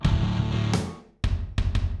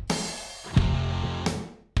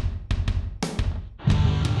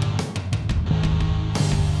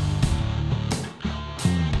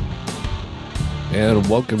And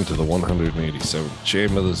welcome to the 187th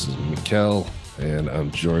Chamber. This is Mikal, and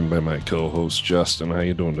I'm joined by my co-host Justin. How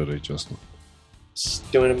you doing today, Justin?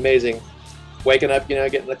 Doing amazing. Waking up,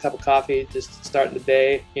 getting a cup of coffee, just starting the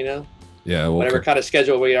day, Yeah, whatever kind of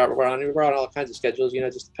schedule we're on. We're on all kinds of schedules,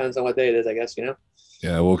 it just depends on what day it is, I guess,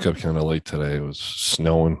 Yeah, I woke up kind of late today. It was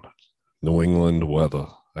snowing. New England weather.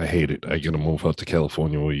 I hate it. I gotta move out to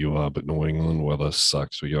California where you are, but New England weather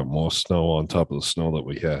sucks. We got more snow on top of the snow that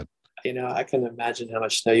we had. I can imagine how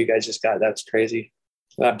much snow you guys just got. That's crazy.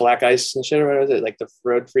 That black ice and shit, or what is it? Like the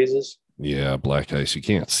road freezes? Yeah, black ice. You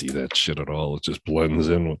can't see that shit at all. It just blends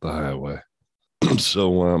in with the highway. So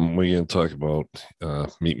we're gonna talk about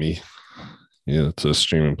Meet Me. Yeah, it's a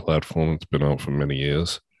streaming platform. It's been out for many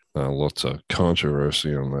years. Lots of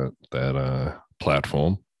controversy on that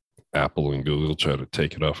platform. Apple and Google try to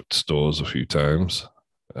take it off its stores a few times.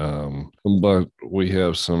 But we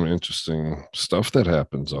have some interesting stuff that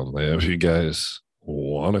happens on there. If you guys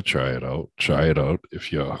want to try it out, try it out.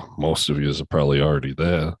 If you're, most of you are probably already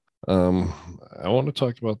there. I want to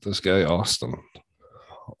talk about this guy, Austin.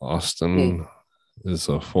 Hmm. Austin is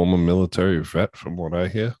a former military vet, from what I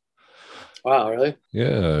hear. Wow, really?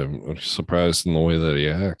 Yeah, I'm surprised in the way that he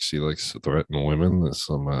acts. He likes to threaten women. There's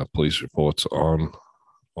some police reports on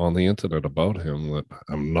the internet about him that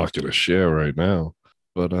I'm not going to share right now.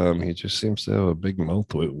 But he just seems to have a big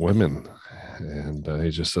mouth with women, and he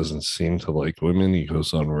just doesn't seem to like women. He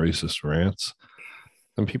goes on racist rants,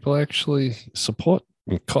 and people actually support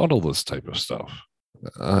and coddle this type of stuff.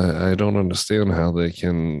 I don't understand how they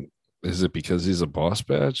can. Is it because he's a boss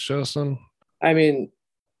badge, Justin? I mean,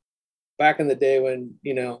 back in the day when,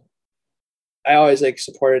 I always like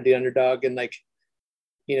supported the underdog and like,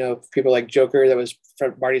 people like Joker that was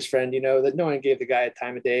Marty's friend, that no one gave the guy a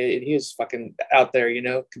time of day and he was fucking out there,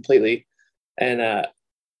 completely. And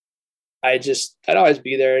I'd always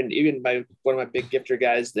be there. And even one of my big gifter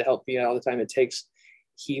guys that helped me out all the time it takes,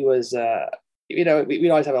 he was, we'd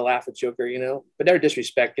always have a laugh with Joker, but never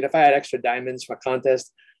disrespect. If I had extra diamonds from a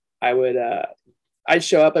contest, I would, I'd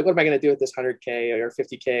show up like, what am I going to do with this 100K or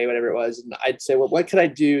 50K, whatever it was. And I'd say, well, what could I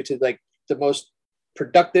do to like the most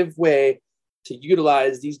productive way to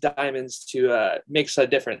utilize these diamonds to make a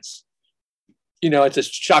difference, to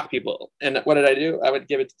shock people. And what did I do? I would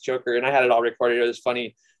give it to Joker and I had it all recorded. It was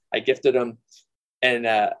funny. I gifted him and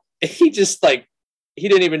he just like, he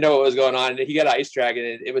didn't even know what was going on. He got an ice dragon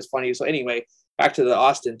and it was funny. So anyway, back to the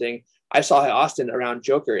Austin thing. I saw Austin around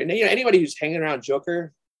Joker and anybody who's hanging around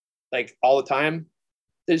Joker like all the time,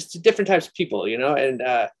 there's different types of people, and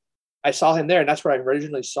I saw him there and that's where I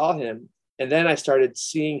originally saw him. And then I started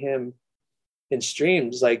seeing him in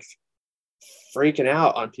streams, like freaking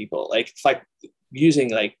out on people, like using,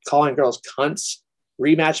 like calling girls cunts,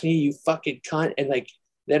 rematch me, you fucking cunt. And like,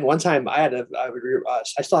 then one time I had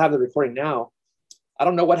I still have the recording now. I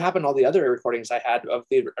don't know what happened to all the other recordings I had of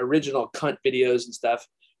the original cunt videos and stuff,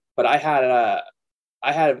 but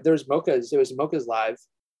there was Mocha's live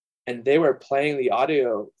and they were playing the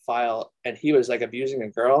audio file and he was like abusing a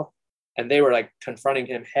girl and they were like confronting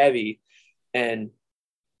him heavy. And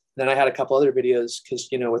then I had a couple other videos because,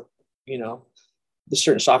 with, the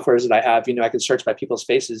certain softwares that I have, I could search by people's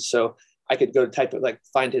faces. So I could go type it, like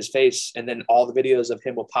find his face and then all the videos of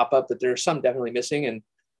him will pop up, but there are some definitely missing. And,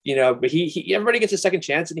 but he everybody gets a second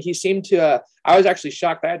chance. And he seemed to, I was actually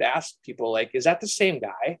shocked. I had to ask people like, is that the same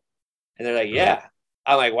guy? And they're like, yeah.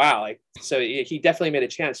 I'm like, wow. Like, so he definitely made a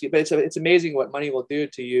chance, but it's amazing what money will do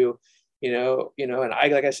to you, and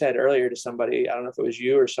like I said earlier to somebody, I don't know if it was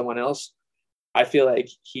you or someone else, I feel like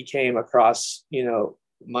he came across,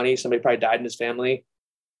 money. Somebody probably died in his family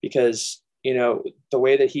because, the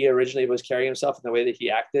way that he originally was carrying himself and the way that he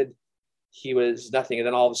acted, he was nothing. And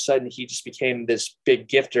then all of a sudden he just became this big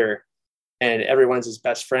gifter and everyone's his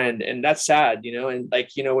best friend. And that's sad, and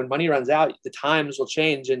like, when money runs out, the times will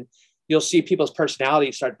change and you'll see people's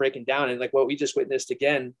personalities start breaking down. And like what we just witnessed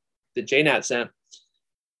again, the JNAT sent,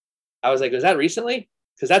 I was like, was that recently?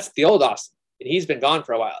 Because that's the old Austin and he's been gone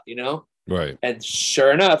for a while, Right. And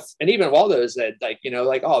sure enough, and even Waldo said, like,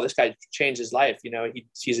 like, oh, this guy changed his life.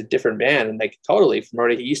 He's a different man. And like totally from where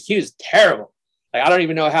he was terrible. Like, I don't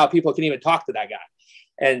even know how people can even talk to that guy.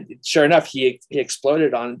 And sure enough, he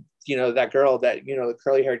exploded on, that girl that, the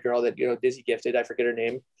curly haired girl that, Dizzy gifted. I forget her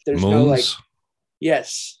name. There's Moons? no like,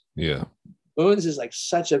 yes. Yeah. Moons is like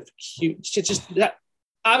such a cute, she's just that.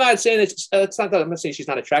 I'm not saying it's not that I'm not saying she's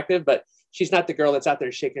not attractive, but she's not the girl that's out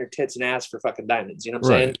there shaking her tits and ass for fucking diamonds. You know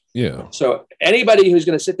what I'm saying? Yeah. So anybody who's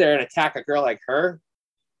going to sit there and attack a girl like her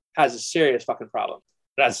has a serious fucking problem.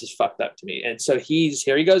 That's just fucked up to me. And so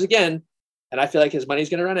here he goes again. And I feel like his money's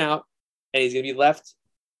going to run out and he's going to be left,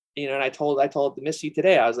 and I told Missy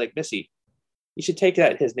today, I was like, Missy, you should take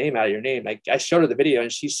his name out of your name. Like I showed her the video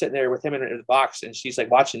and she's sitting there with him in the box and she's like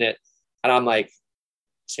watching it. And I'm like,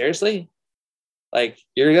 seriously? Like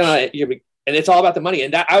and it's all about the money.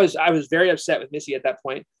 And that I was very upset with Missy at that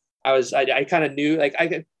point. I kind of knew, like,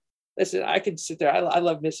 I could sit there. I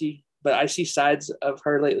love Missy, but I see sides of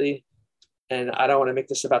her lately, and I don't want to make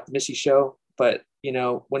this about the Missy show. But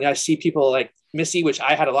when I see people like Missy, which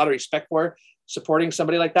I had a lot of respect for, supporting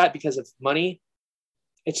somebody like that because of money,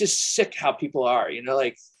 it's just sick how people are. You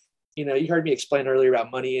heard me explain earlier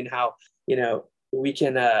about money and how we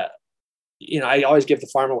can. I always give the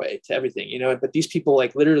farm away to everything. But these people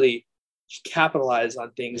like literally capitalize on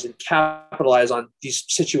things and capitalize on these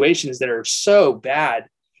situations that are so bad,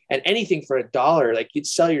 and anything for $1, like you'd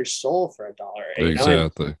sell your soul for $1.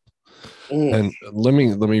 Exactly. And let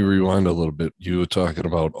me rewind a little bit. You were talking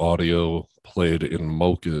about audio played in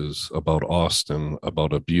Mocha's about Austin,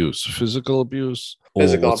 about abuse, physical abuse.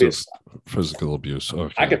 Physical abuse. Physical abuse.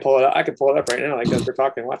 Okay. I could pull it up right now. Like as we're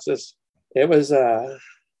talking. Watch this. It was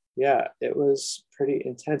yeah, it was pretty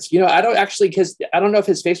intense. I don't actually, because I don't know if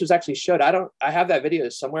his face was actually showed. I have that video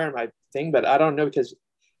somewhere in my thing, but I don't know because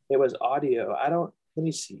it was audio. Let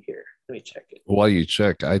me see here. Let me check it. While you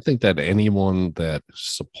check, I think that anyone that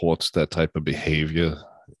supports that type of behavior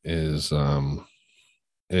is a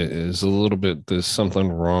little bit, there's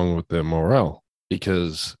something wrong with their morale,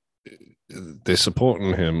 because they're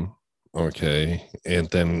supporting him, okay, and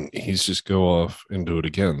then he's just go off and do it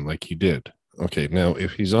again like he did. Okay, now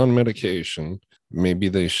if he's on medication, maybe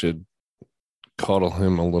they should coddle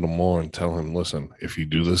him a little more and tell him, listen, if you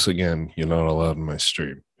do this again, you're not allowed in my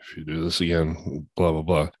stream. If you do this again, blah, blah,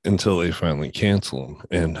 blah, until they finally cancel him.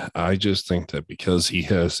 And I just think that because he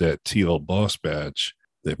has that TL boss badge,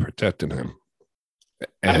 they're protecting him.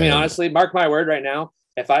 I mean, honestly, mark my word right now,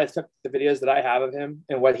 if I took the videos that I have of him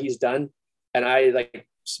and what he's done and I like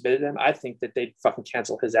submitted them, I think that they'd fucking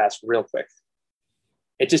cancel his ass real quick.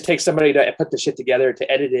 It just takes somebody to put the shit together,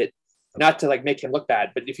 to edit it, not to like make him look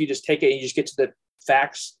bad. But if you just take it and you just get to the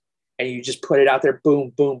facts and you just put it out there,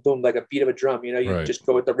 boom, boom, boom, like a beat of a drum, you right. Just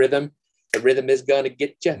go with the rhythm. The rhythm is going to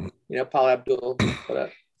get you, Paula Abdul.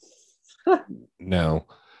 Now,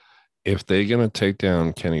 if they're going to take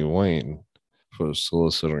down Kenny Wayne for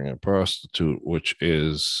soliciting a prostitute, which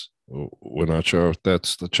is, we're not sure if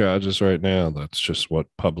that's the charges right now. That's just what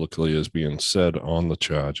publicly is being said on the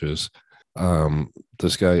charges.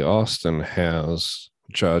 This guy Austin has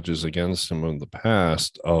charges against him in the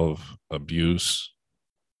past of abuse,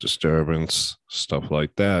 disturbance, stuff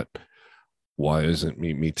like that. Why isn't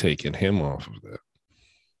me taking him off of that?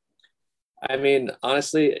 I mean,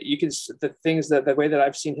 honestly, you can, the things that the way that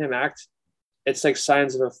I've seen him act, it's like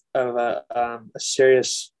signs of a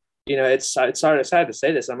serious, it's sad to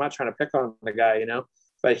say this. I'm not trying to pick on the guy,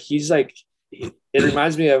 but he's like, it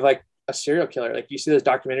reminds me of like a serial killer. Like you see those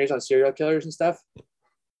documentaries on serial killers and stuff.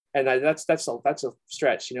 And that's a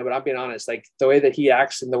stretch, but I'm being honest, like the way that he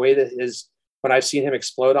acts and the way that when I've seen him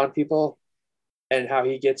explode on people and how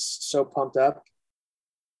he gets so pumped up,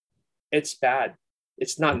 it's bad.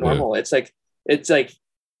 It's not normal. Yeah. It's like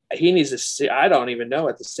he needs to see, I don't even know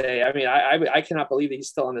what to say. I mean, I cannot believe that he's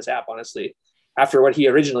still on this app, honestly, after what he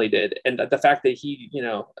originally did. And the fact that he,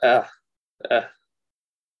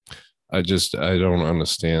 I don't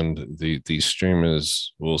understand. These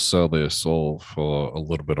streamers will sell their soul for a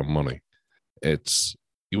little bit of money.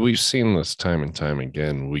 We've seen this time and time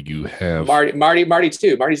again where you have Marty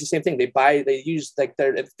too. Marty's the same thing. They use like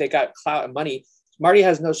if they got clout and money. Marty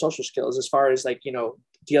has no social skills as far as like,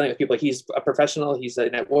 dealing with people. He's a professional.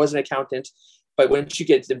 Was an accountant, but once you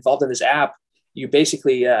get involved in this app, you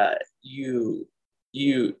basically his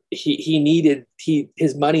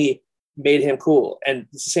money made him cool. And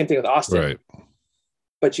it's the same thing with Austin. Right.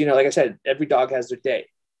 But like I said, every dog has their day.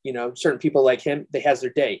 Certain people like him, they has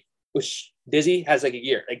their day, which Dizzy has like a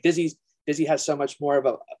year. Like Dizzy has so much more of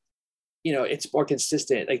a, it's more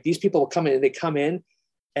consistent. Like these people will come in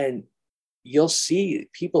and you'll see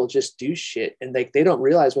people just do shit and like they don't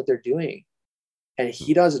realize what they're doing. And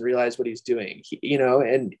he doesn't realize what he's doing,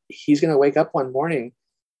 and he's going to wake up one morning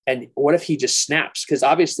and what if he just snaps? Because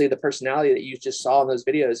obviously the personality that you just saw in those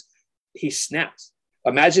videos, he snaps.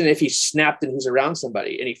 Imagine if he snapped and he's around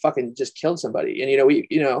somebody and he fucking just killed somebody. And, we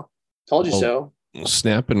told you so.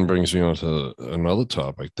 Snapping brings me on to another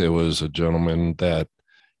topic. There was a gentleman that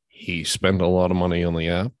he spent a lot of money on the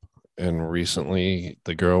app. And recently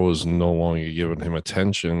the girl was no longer giving him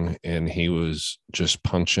attention and he was just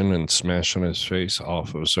punching and smashing his face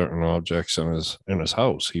off of certain objects in his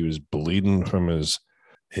house. He was bleeding from his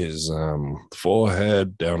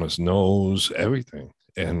forehead, down his nose, everything.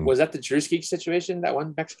 And was that the Drewski situation, that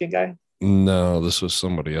one Mexican guy? No, this was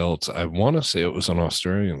somebody else. I want to say it was an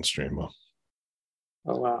Australian streamer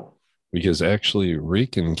Oh wow. because actually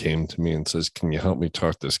Rican came to me and says, "Can you help me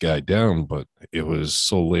talk this guy down?" But it was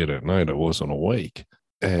so late at night, I wasn't awake.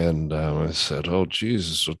 And I said, "Oh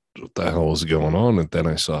Jesus, what the hell is going on?" And then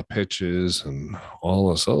I saw pictures and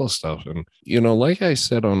all this other stuff. And like I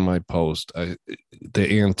said on my post,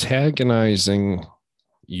 the antagonizing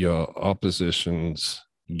your opposition's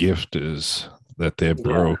gift is that they're Yeah.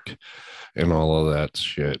 broke and all of that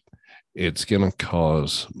shit. It's gonna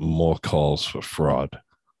cause more calls for fraud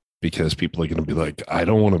because people are going to be like, I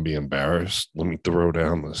don't want to be embarrassed. Let me throw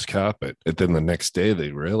down this carpet. And then the next day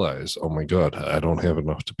they realize, oh my God, I don't have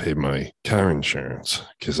enough to pay my car insurance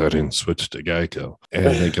because I didn't switch to Geico. And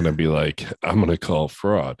they're going to be like, I'm going to call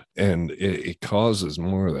fraud. And it causes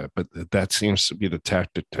more of that. But that seems to be the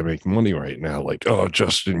tactic to make money right now. Like, oh,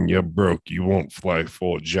 Justin, you're broke. You won't fly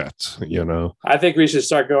 4 jets. I think we should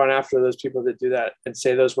start going after those people that do that and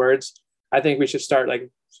say those words. I think we should start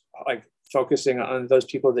like focusing on those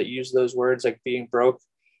people that use those words, like being broke,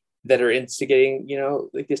 that are instigating,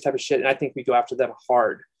 like this type of shit. And I think we go after them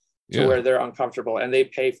hard to Yeah. where they're uncomfortable and they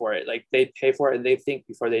pay for it. Like they pay for it and they think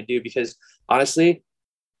before they do, because honestly,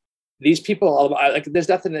 these people, like, there's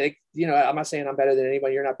nothing like, I'm not saying I'm better than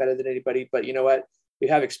anyone. You're not better than anybody, but you know what? We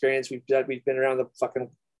have experience. We've been around the fucking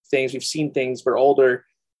things. We've seen things. We're older.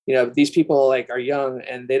 These people like are young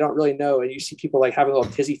and they don't really know. And you see people like having little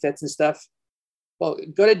tizzy fits and stuff. Well,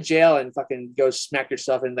 go to jail and fucking go smack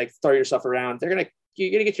yourself and like throw yourself around. You're gonna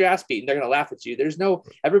get your ass beaten. They're gonna laugh at you.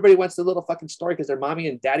 Everybody wants the little fucking story because their mommy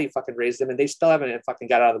and daddy fucking raised them and they still haven't fucking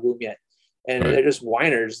got out of the womb yet. And Right. they're just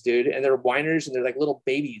whiners, dude. And they're whiners and they're like little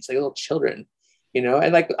babies, like little children,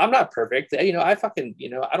 and like, I'm not perfect. I fucking,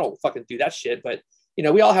 I don't fucking do that shit, but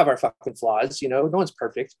we all have our fucking flaws, no one's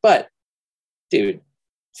perfect, but dude,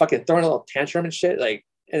 fucking throwing a little tantrum and shit. Like,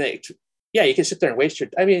 and they, yeah, you can sit there and waste your,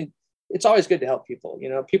 it's always good to help people,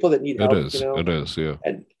 people that need It help, is. It is. Yeah.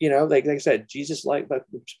 and like I said, Jesus, like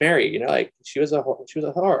Mary, like she was a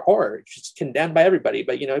horror. She's condemned by everybody,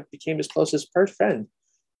 but became his closest first friend,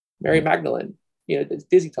 Mary Magdalene.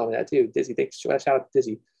 Dizzy told me that too. Dizzy, thanks. Shout out to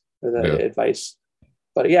Dizzy for the Yeah. advice.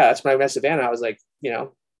 But yeah, that's when I met Savannah. I was like,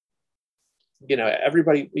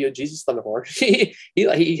 everybody, Jesus loved the horror.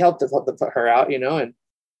 he helped her out, and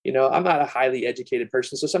I'm not a highly educated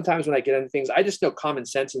person, so sometimes when I get into things, I just know common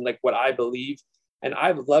sense and like what I believe, and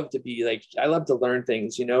I love to be like, I love to learn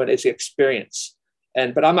things, and it's experience.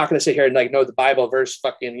 But I'm not going to sit here and like know the Bible verse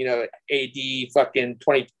fucking AD fucking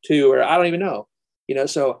 22, or I don't even know,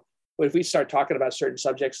 So if we start talking about certain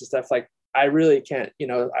subjects and stuff, like I really can't,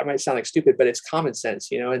 I might sound like stupid, but it's common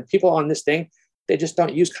sense, And people on this thing, they just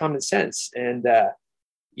don't use common sense, and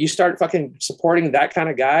you start fucking supporting that kind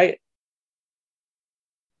of guy.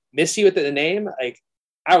 Missy with the name, like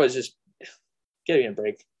I was just, give me a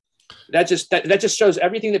break. That just shows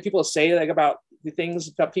everything that people say like about the things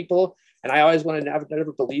about people, and I always want to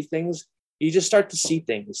never believe things. You just start to see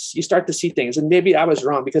things. You start to see things, and maybe I was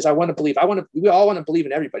wrong because I want to believe. We all want to believe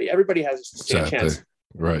in everybody. Everybody has a stand chance,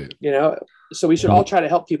 right? So we should all try to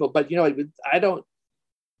help people. But I don't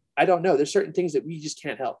know. There's certain things that we just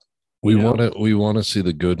can't help. We want to see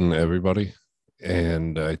the good in everybody,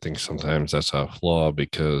 and I think sometimes that's our flaw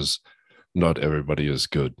because not everybody is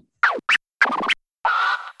good.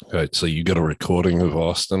 All right, so you got a recording of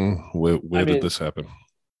Austin. Where did this happen?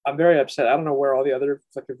 I'm very upset. I don't know where all the other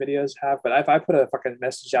fucking videos have, but if I put a fucking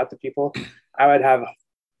message out to people, I would have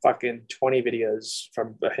fucking 20 videos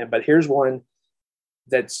from him. But here's one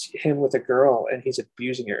that's him with a girl and he's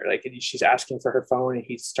abusing her. Like, and she's asking for her phone and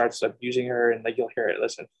he starts abusing her, and like, you'll hear it.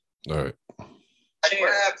 Listen. All right. I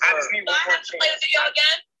just need one more chance. Play the video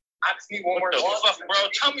again? I just need one more chance. Fuck, bro.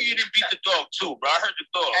 Tell me you didn't beat the dog too, bro. I heard the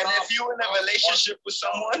dog. And if you in a relationship with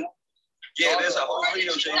someone, yeah, there's a whole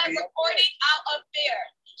video, JP. Recording out of there.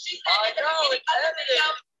 She said at the beginning of the video,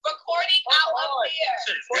 recording out of there.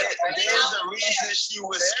 There's a reason she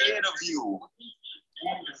was scared of you.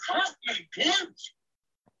 Fuck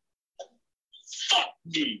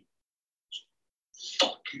me.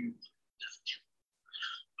 Fuck you.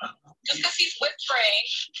 Just because he's whispering.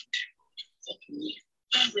 Please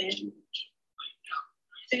leave.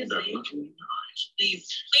 Please leave.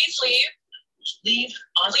 Leave.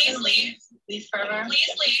 Please leave. Leave forever.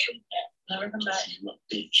 Please leave. Never come back.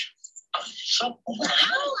 Oh,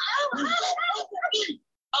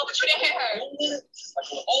 but you didn't hit her. You didn't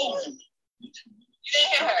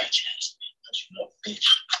hit her.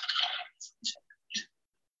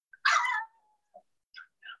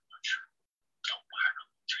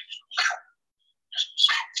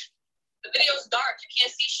 The video's dark. You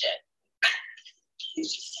can't see shit.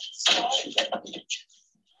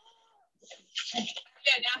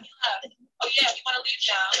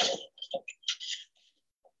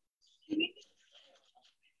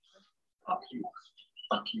 you.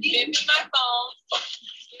 Give me my phone.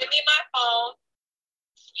 Give me my phone.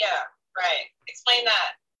 Yeah, right. Explain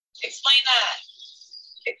that. Explain that.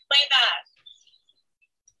 Explain that.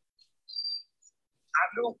 I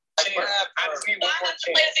knew. I just need one more chance.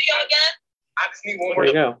 Play the video again? I just need one more. There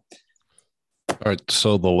you go. All right.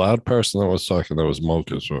 So the loud person that was talking, that was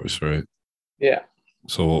Mocha's voice, right? Yeah.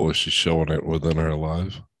 So what was she showing it within her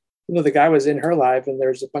live? No, the guy was in her live, and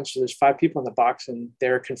there's 5 people in the box, and they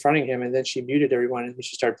were confronting him, and then she muted everyone, and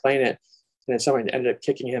she started playing it, and then someone ended up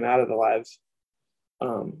kicking him out of the live.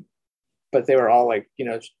 But they were all like,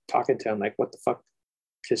 talking to him like, what the fuck?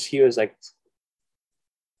 Because he was like,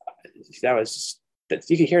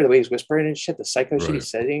 you could hear the way he's whispering and shit, the psycho shit he's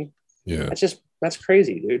saying. Yeah. That's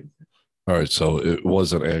crazy, dude. All right. So it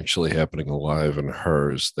wasn't actually happening live in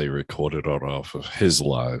hers. They recorded it off of his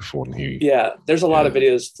live when he. Yeah. There's a lot of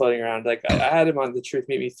videos floating around. Like I had him on the Truth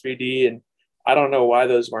Meet Me 3D, and I don't know why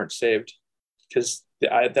those weren't saved. Because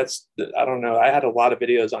I don't know. I had a lot of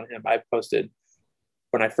videos on him I posted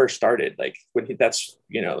when I first started. Like when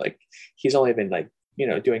he's only been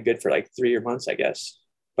doing good for like 3 months, I guess.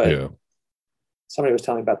 But somebody was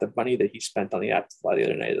telling me about the money that he spent on the app the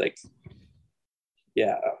other night. Like,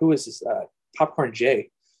 yeah, who was this? Popcorn Jay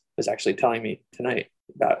was actually telling me tonight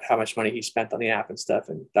about how much money he spent on the app and stuff.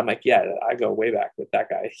 And I'm like, yeah, I go way back with that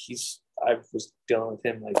guy. I was dealing with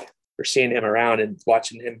him, like, or seeing him around and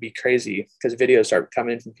watching him be crazy because videos start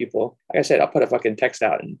coming in from people. Like I said, I'll put a fucking text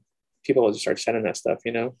out and people will just start sending that stuff,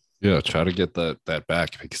 Yeah, try to get that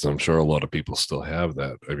back, because I'm sure a lot of people still have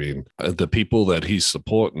that. I mean, the people that he's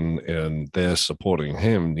supporting and they're supporting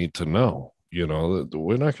him need to know, that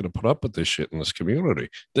we're not going to put up with this shit in this community.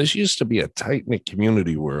 This used to be a tight-knit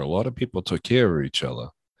community where a lot of people took care of each other.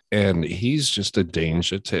 And he's just a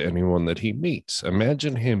danger to anyone that he meets.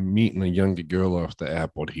 Imagine him meeting a younger girl off the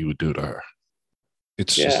app, what he would do to her.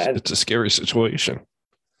 It's a scary situation.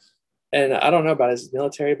 And I don't know about his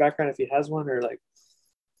military background, if he has one, or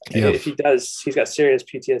if he does, he's got serious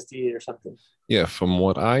PTSD or something. Yeah, from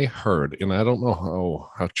what I heard, and I don't know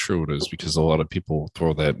how true it is, because a lot of people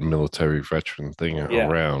throw that military veteran thing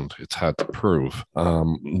around. It's hard to prove.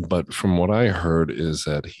 But from what I heard is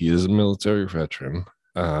that he is a military veteran.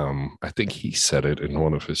 I think he said it in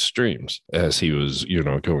one of his streams as he was,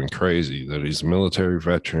 going crazy, that he's a military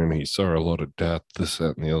veteran. He saw a lot of death, this,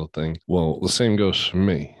 that, and the other thing. Well, the same goes for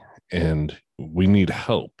me. And we need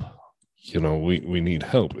help. We need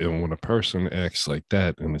help. And when a person acts like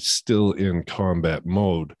that and is still in combat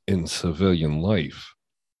mode in civilian life,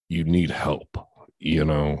 you need help,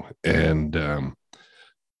 and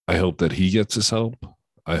I hope that he gets his help.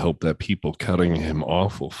 I hope that people cutting him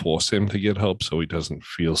off will force him to get help so he doesn't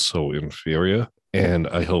feel so inferior. And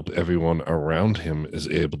I hope everyone around him is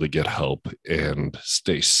able to get help and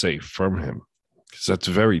stay safe from him, because that's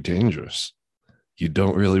very dangerous. You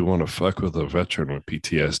don't really want to fuck with a veteran with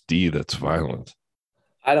PTSD that's violent.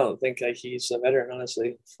 I don't think he's a veteran,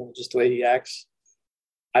 honestly, from just the way he acts.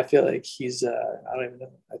 I feel like he's, I don't even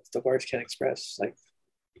know. The words can't express. Like,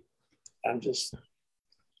 I'm just.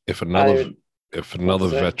 If another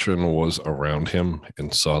veteran was around him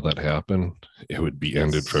and saw that happen, it would be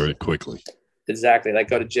ended very quickly. Exactly. Like,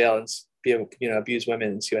 go to jail and abuse women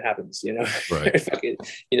and see what happens, Right. Fucking,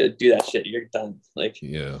 do that shit. You're done. Like,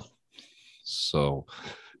 yeah. So,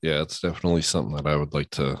 yeah, it's definitely something that I would like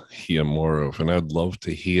to hear more of. And I'd love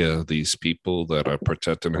to hear these people that are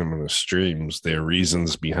protecting him in the streams, their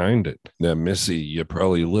reasons behind it. Now, Missy, you're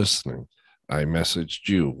probably listening. I messaged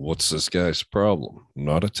you. What's this guy's problem? I'm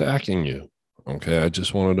not attacking you. Okay, I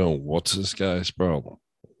just want to know, what's this guy's problem?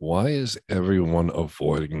 Why is everyone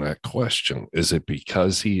avoiding that question? Is it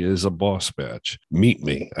because he is a boss batch? Meet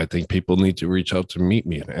Me. I think people need to reach out to Meet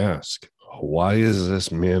Me and ask, why is this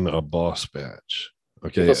man a boss batch?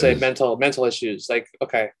 Okay. People say mental issues. Like,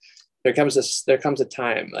 okay, there comes a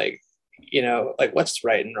time, like, like, what's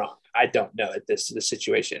right and wrong? I don't know at this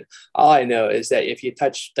situation. All I know is that if you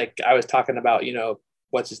touch, like I was talking about,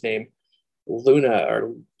 what's his name? Luna,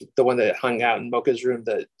 or the one that hung out in Mocha's room,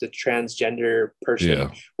 the transgender person.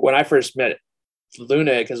 Yeah. When I first met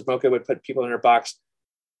Luna, because Mocha would put people in her box,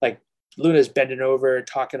 like Luna's bending over,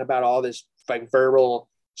 talking about all this like verbal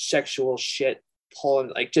sexual shit, pulling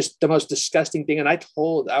like just the most disgusting thing. And I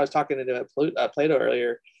was talking to Plato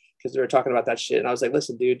earlier, because they were talking about that shit. And I was like,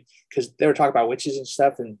 listen, dude, because they were talking about witches and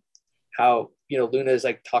stuff, and how, Luna is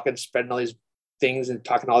like talking, spreading all these things and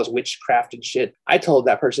talking all this witchcraft and shit. I told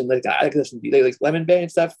that person, like, I listen, like Lemon Bay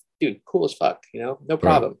and stuff, dude, cool as fuck, no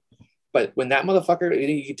problem. Right. But when that motherfucker,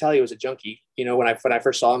 you could tell he was a junkie. When I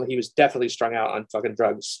first saw him, he was definitely strung out on fucking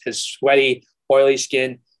drugs. His sweaty, oily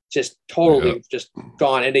skin, just totally just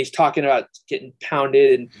gone. And he's talking about getting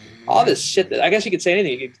pounded and all this shit that I guess you could say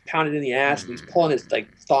anything. He gets pounded in the ass and he's pulling his like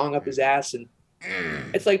thong up his ass. And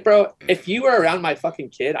it's like, bro, if you were around my fucking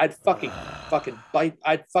kid, I'd fucking bite.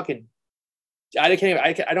 I don't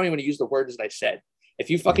even want to use the words that I said. If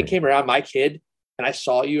you fucking came around my kid and I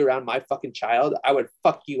saw you around my fucking child, I would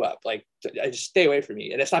fuck you up. Like, I just stay away from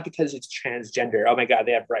me. And it's not because it's transgender. Oh my God,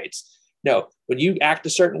 they have rights. No, when you act a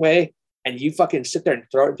certain way and you fucking sit there and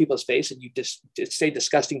throw it in people's face and you just say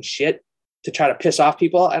disgusting shit to try to piss off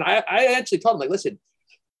people. And I actually told him, like, listen,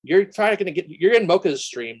 you're in Mocha's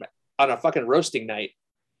stream on a fucking roasting night.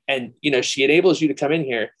 And, you know, she enables you to come in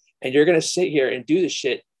here and you're going to sit here and do this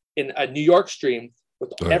shit in a New York stream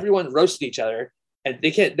with everyone roasting each other. And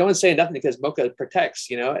no one's saying nothing because Mocha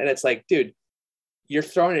protects, you know? And it's like, dude, you're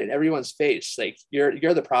throwing it in everyone's face. Like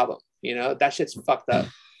you're the problem, you know, that shit's fucked up.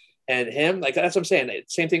 And him, like, that's what I'm saying.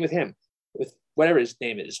 Same thing with him, with whatever his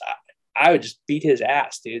name is. I would just beat his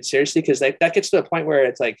ass, dude. Seriously. Cause like that gets to a point where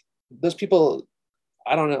it's like those people,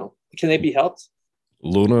 I don't know. Can they be helped?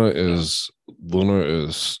 Luna is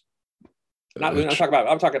not Luna.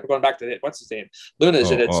 I'm talking going back to it. What's his name? Luna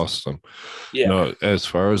is it? Austin. Yeah. No, as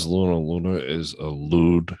far as Luna is a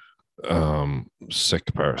lewd, sick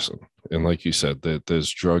person. And like you said,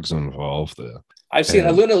 there's drugs involved there. I've seen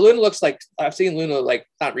Luna. Luna looks like I've seen Luna like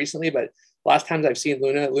not recently, but last times I've seen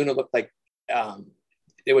Luna looked like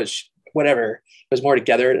it was whatever. It was more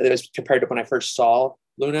together. It was compared to when I first saw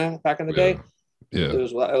Luna back in the day. Yeah, it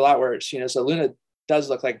was a lot worse. You know, so Luna does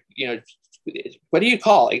look like, you know, what do you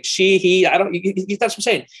call like she, he? I don't. That's what I'm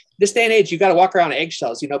saying. This day and age, you got to walk around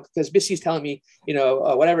eggshells. You know, because Missy's telling me, you know,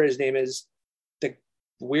 whatever his name is, the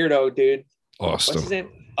weirdo dude. Austin. What's his name?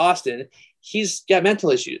 Austin. He's got mental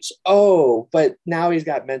issues. Oh, but now he's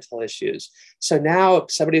got mental issues. So now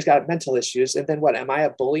somebody's got mental issues. And then what? Am I a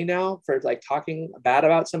bully now for like talking bad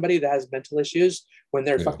about somebody that has mental issues when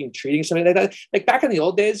they're fucking treating somebody like that? Like back in the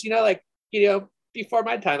old days, you know, like, you know, before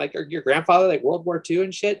my time, like your grandfather, like World War II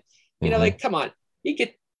and shit, you know, like, come on, dude,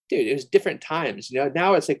 it was different times, you know,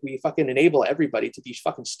 now it's like we fucking enable everybody to be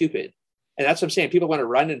fucking stupid. And that's what I'm saying. People want to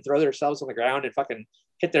run and throw themselves on the ground and fucking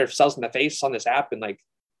hit themselves in the face on this app and like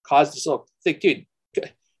cause this little thing. Dude,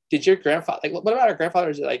 did your grandfather, like, what about our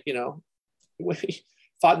grandfathers that, like, you know,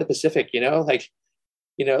 fought in the Pacific, you know, like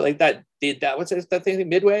that, what's that thing,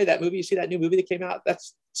 Midway, that movie, you see that new movie that came out?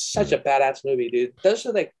 That's such a badass movie, dude. Those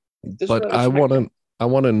are like, but I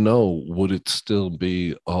want to know, would it still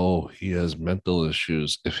be, oh, he has mental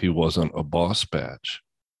issues if he wasn't a boss badge?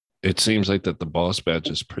 It seems like that the boss badge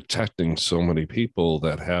is protecting so many people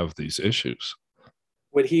that have these issues.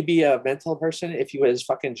 Would he be a mental person if he was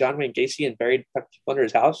fucking John Wayne Gacy and buried people under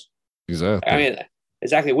his house? Exactly. I mean,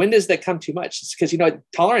 exactly. When does that come too much? It's because, you know,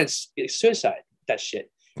 tolerance is suicide. That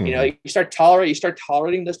shit. You know, you start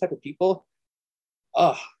tolerating those type of people.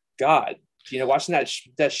 Oh God. You know, watching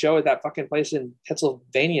that show at that fucking place in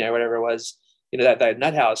Pennsylvania or whatever it was, you know, that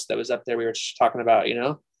nut house that was up there we were just talking about, you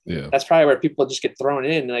know? Yeah. That's probably where people just get thrown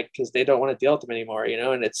in, like, because they don't want to deal with them anymore, you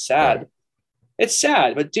know? And it's sad. Right. It's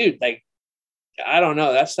sad, but dude, like, I don't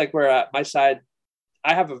know. That's like where my side,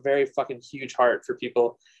 I have a very fucking huge heart for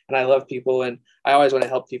people and I love people and I always want to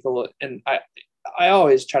help people. And I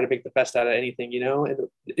always try to make the best out of anything, you know, and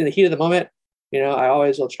in the heat of the moment, you know, I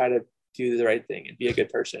always will try to do the right thing and be a good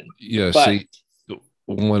person. Yeah. But, see,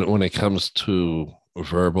 when it comes to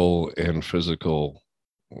verbal and physical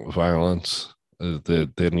violence,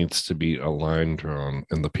 there needs to be a line drawn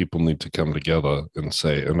and the people need to come together and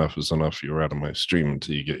say, enough is enough. You're out of my stream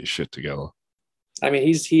until you get your shit together. I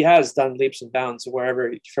mean, he has done leaps and bounds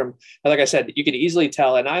wherever from, like I said, you can easily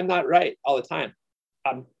tell, and I'm not right all the time.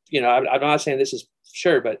 I'm not saying this is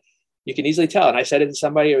sure, but you can easily tell. And I said it to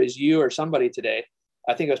somebody, it was you or somebody today.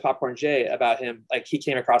 I think it was Popcorn Jay about him. Like he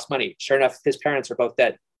came across money. Sure enough, his parents are both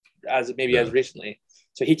dead as recently.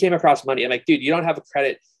 So he came across money. I'm like, dude, you don't have a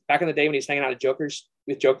credit. Back in the day when he's hanging out at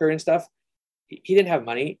with Joker and stuff, he didn't have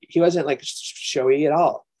money. He wasn't like showy at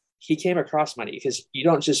all. He came across money because you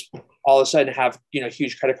don't just all of a sudden have, you know,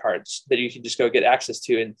 huge credit cards that you can just go get access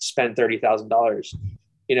to and spend $30,000.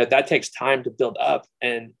 You know, that takes time to build up.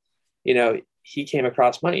 And, you know, he came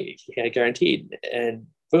across money, he had guaranteed, and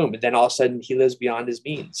boom. And then all of a sudden he lives beyond his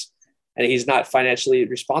means and he's not financially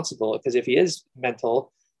responsible because if he is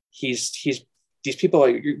mental, he's these people,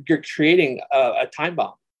 you're creating a time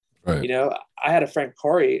bomb. Right. You know, I had a friend,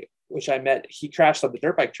 Corey, which I met, he crashed on the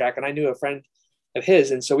dirt bike track and I knew a friend of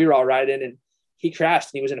his. And so we were all riding and he crashed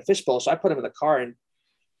and he was in a fishbowl. So I put him in the car and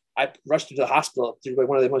I rushed him to the hospital through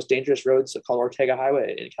one of the most dangerous roads called Ortega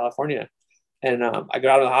Highway in California. And I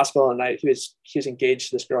got out of the hospital and he was engaged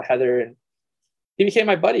to this girl, Heather. And he became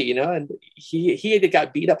my buddy, you know, and he had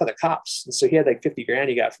got beat up by the cops. And so he had like 50 grand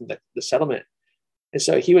he got from the settlement. And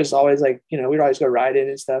so he was always like, you know, we'd always go riding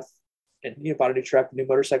and stuff, and bought a new truck, a new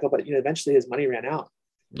motorcycle, but eventually his money ran out.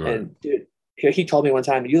 Right. And dude, he told me one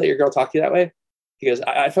time, "You let your girl talk to you that way?" He goes,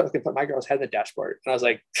 I fucking put my girl's head in the dashboard. And I was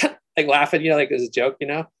like, like laughing, like as a joke,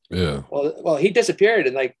 Yeah. Well, he disappeared.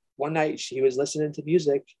 And like one night he was listening to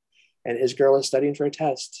music and his girl was studying for a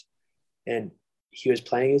test and he was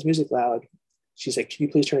playing his music loud. She's like, "Can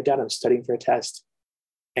you please turn it down? I'm studying for a test."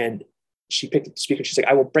 And she picked up the speaker. She's like,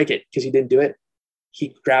 "I will break it," because he didn't do it.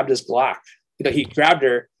 He grabbed his Glock. He grabbed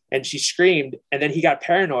her and she screamed. And then he got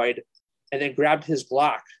paranoid and then grabbed his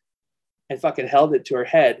Glock and fucking held it to her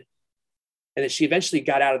head. And then she eventually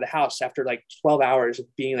got out of the house after like 12 hours of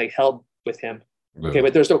being like held with him. Yeah. Okay.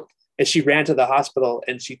 But and she ran to the hospital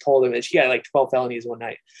and she told him that she had like 12 felonies one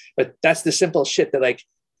night. But that's the simple shit that like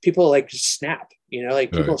people like just snap,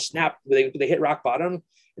 like people snap, they hit rock bottom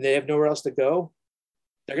and they have nowhere else to go.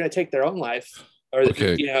 They're going to take their own life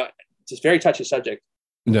it's a very touchy subject.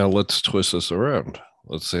 Now let's twist this around.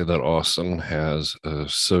 Let's say that Austin has a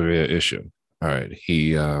severe issue. All right,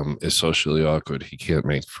 he is socially awkward. He can't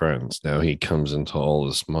make friends. Now he comes into all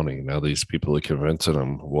this money. Now these people are convincing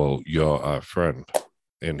him, "Well, you're our friend."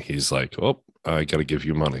 And he's like, "Oh, I got to give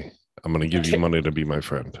you money. I'm going to give you money to be my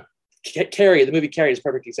friend." Carrie, the movie Carrie is a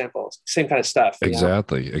perfect example. Same kind of stuff.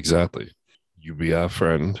 Exactly. You be our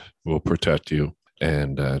friend. We'll protect you.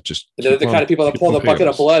 And just they're the kind of people that pull the bucket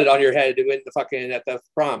of blood on your head to win the fucking at the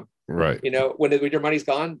prom. Right. When your money's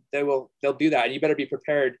gone, they'll do that. And you better be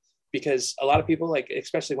prepared. Because a lot of people, like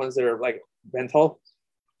especially ones that are like mental,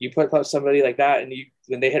 you put up somebody like that, and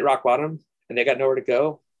when they hit rock bottom and they got nowhere to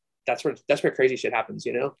go, that's where crazy shit happens,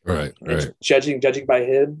 Right. Judging by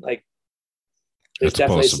him, like there's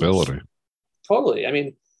definitely a possibility. Totally. I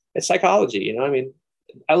mean, it's psychology. I mean,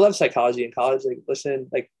 I love psychology in college. Like, listen,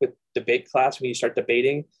 like with debate class, when you start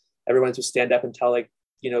debating, everyone's would stand up and tell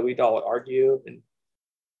we'd all argue, and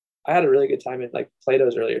I had a really good time in like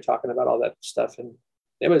Plato's earlier talking about all that stuff and.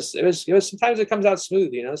 It was sometimes it comes out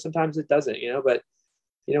smooth, sometimes it doesn't, but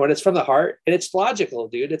when it's from the heart and it's logical,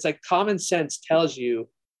 dude, it's like common sense tells you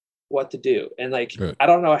what to do. And like, right. I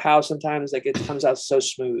don't know how sometimes like it comes out so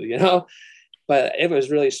smooth, but it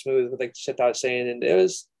was really smooth with like the shit I was saying. And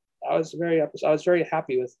I was very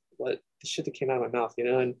happy with what the shit that came out of my mouth,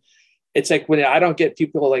 and it's like when I don't get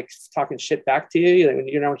people like talking shit back to you, like when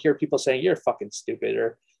you don't hear people saying you're fucking stupid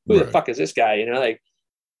or who the fuck is this guy, like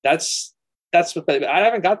that's what I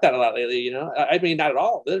haven't got that a lot lately, I mean, not at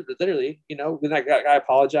all, literally, when that guy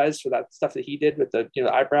apologized for that stuff that he did with the,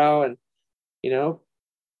 eyebrow and,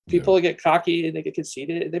 people get cocky and they get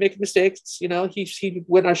conceited and they make mistakes, he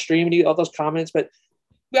went on our stream and he all those comments, but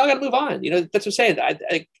we all got to move on. That's what I'm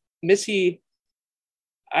saying. Missy,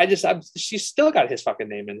 she's still got his fucking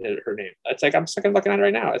name in her name. It's like, I'm fucking looking at it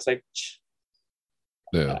right now. It's like,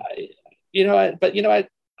 but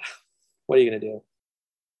what are you going to do?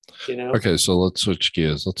 Okay, so let's switch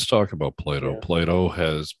gears. Let's talk about Plato. Plato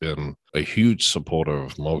has been a huge supporter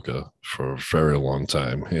of Mocha for a very long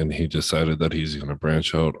time, and he decided that he's going to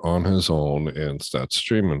branch out on his own and start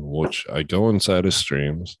streaming, which I go inside his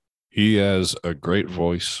streams. He has a great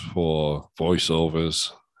voice for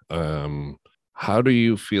voiceovers. How do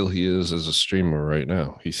you feel he is as a streamer right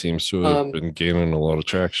now? He seems to have been gaining a lot of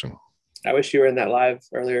traction. I wish you were in that live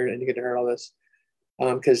earlier and you could have heard all this.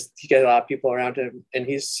 Because he got a lot of people around him, and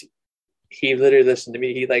he literally listened to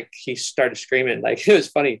me. He started screaming. Like, it was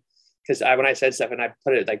funny because when I said stuff and I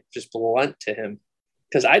put it like just blunt to him,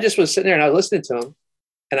 because I just was sitting there and I was listening to him,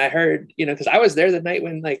 and I heard, because I was there the night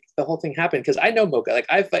when like the whole thing happened. Because I know Mocha. Like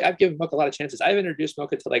I've given Mocha a lot of chances. I've introduced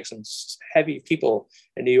Mocha to like some heavy people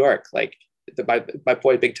in New York, like my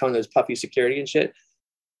boy Big Tone, those puffy security and shit,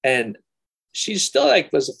 and she still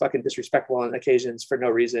like was fucking disrespectful on occasions for no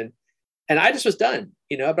reason. And I just was done,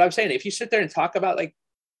 but I'm saying if you sit there and talk about like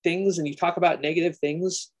things and you talk about negative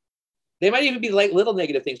things, they might even be like little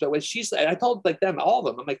negative things. But when I told like them, all of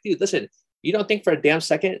them, I'm like, dude, listen, you don't think for a damn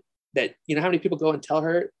second that, how many people go and tell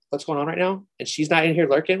her what's going on right now? And she's not in here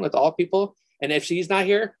lurking with all people. And if she's not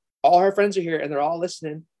here, all her friends are here and they're all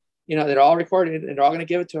listening, they're all recording and they're all going to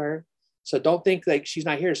give it to her. So don't think like she's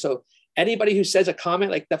not here. So anybody who says a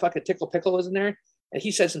comment, like the fucking Tickle Pickle was in there and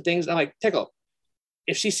he said some things. And I'm like, Tickle,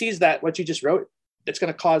 if she sees that what you just wrote, it's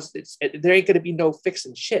going to cause there ain't going to be no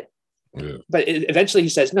fixing shit. Yeah. But eventually he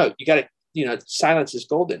says, no, you got to, silence is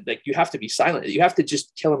golden. Like you have to be silent. You have to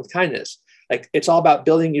just kill him with kindness. Like it's all about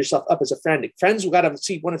building yourself up as a friend. Friends got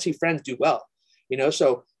to want to see friends do well,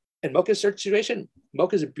 So in Mocha's situation,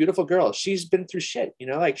 Mocha's a beautiful girl. She's been through shit,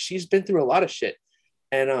 like she's been through a lot of shit,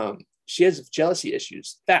 and she has jealousy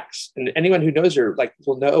issues, facts. And anyone who knows her like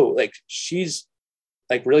will know like she's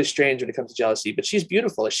like really strange when it comes to jealousy, but she's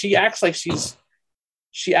beautiful. She acts like she's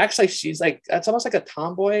like, that's almost like a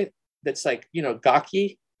tomboy that's like, you know,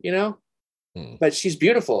 gawky, you know, but she's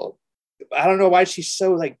beautiful. I don't know why she's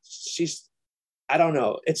so like, I don't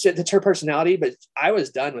know. It's her personality, but I was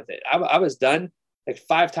done with it. I was done like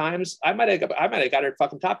 5 times. I might have got her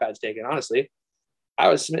fucking top badge taken. Honestly, I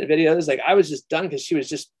was submitting videos. Like I was just done because she was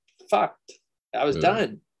just fucked. I was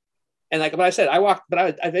done. And like what I said, I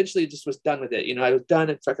eventually just was done with it. You know, I was done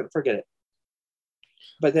and fucking forget it.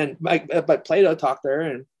 But then but Plato talked to her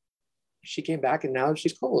and she came back and now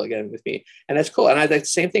she's cool again with me. And that's cool. And I like the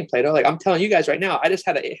same thing, Plato. Like I'm telling you guys right now, I just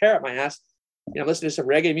had a hair up my ass. You know, listening to some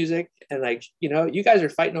reggae music and like, you know, you guys are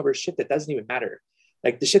fighting over shit that doesn't even matter.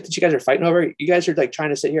 Like the shit that you guys are fighting over, you guys are like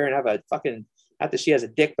trying to sit here and have a fucking, not that she has a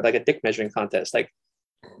dick, but like a dick measuring contest. Like,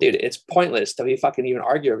 dude, it's pointless to be fucking even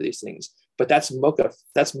argue over these things. But that's Mocha.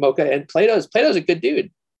 That's Mocha. And Plato's a good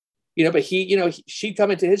dude. You know, but she'd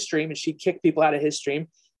come into his stream and she'd kick people out of his stream.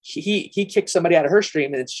 He kicked somebody out of her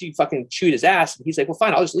stream and she fucking chewed his ass. And he's like, well,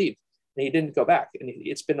 fine, I'll just leave. And he didn't go back. And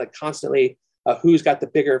it's been like constantly who's got the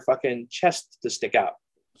bigger fucking chest to stick out.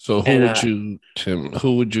 So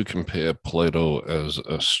who would you compare Plato as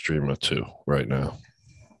a streamer to right now?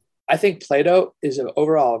 I think Plato is an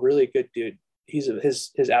overall really good dude. He's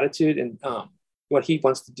his attitude and what he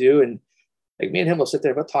wants to do. And like me and him will sit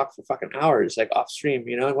there, we'll talk for fucking hours, like off stream,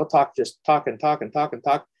 you know, and we'll talk.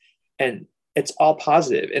 And it's all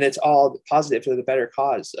positive, and it's all positive for the better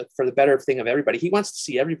cause, for the better thing of everybody. He wants to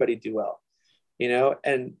see everybody do well, you know,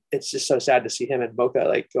 and it's just so sad to see him and Mocha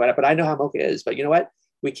like go at it. But I know how Mocha is, but you know what?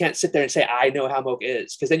 We can't sit there and say, I know how Mocha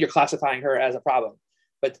is, because then you're classifying her as a problem.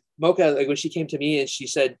 But Mocha, like when she came to me and she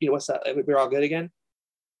said, you know, what's that? We're all good again.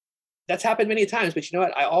 That's happened many times, but you know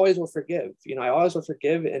what? I always will forgive, you know,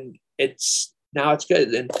 and now it's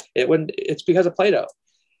good. And it's because of Plato.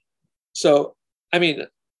 So, I mean,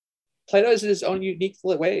 Plato is in his own unique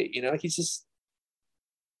way, you know, he's just,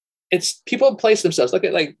 it's people place themselves. Look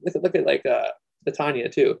at the Tanya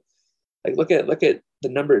too. Like look at the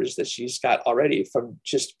numbers that she's got already from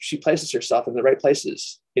just, she places herself in the right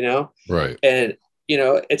places, you know? Right. And, you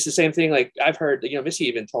know, it's the same thing. Like I've heard, you know, Missy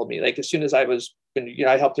even told me, like, as soon as I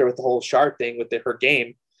helped her with the whole Char thing with her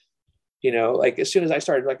game, you know, like as soon as I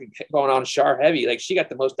started like going on Char heavy, like she got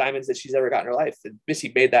the most diamonds that she's ever got in her life. And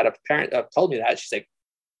Missy made that apparent, told me that. She's like,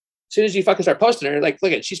 as soon as you fucking start posting her, like,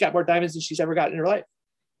 look at, she's got more diamonds than she's ever gotten in her life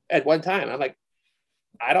at one time. I'm like,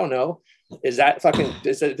 I don't know.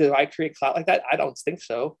 Do I create clout like that? I don't think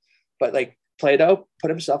so. But like Plato put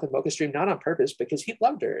himself in Mocha's stream, not on purpose, because he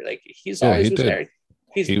loved her. Like he was there.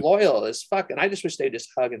 He's loyal as fuck. And I just wish they'd just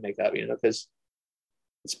hug and make up, you know, because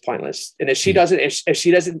it's pointless. And if he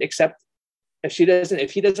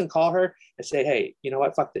doesn't call her and say, hey, you know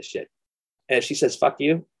what, fuck this shit. And if she says, fuck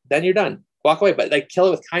you, then you're done. Walk away, but like kill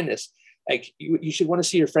it with kindness. Like you should want to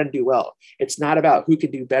see your friend do well. It's not about who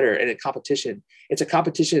can do better in a competition. It's a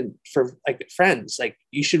competition for like friends. Like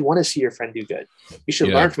you should want to see your friend do good. You should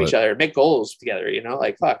learn from each other, make goals together, you know,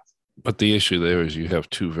 like fuck. But the issue there is you have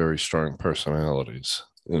two very strong personalities.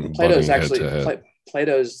 Plato's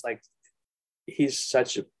like, he's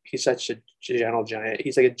such a gentle giant.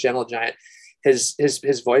 He's like a gentle giant.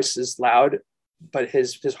 His voice is loud, but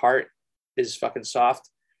his heart is fucking soft.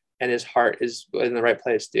 And his heart is in the right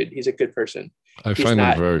place, dude. He's a good person. I find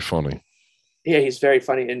him very funny. Yeah, he's very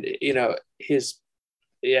funny. And, you know, he's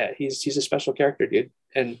a special character, dude.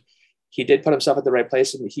 And he did put himself at the right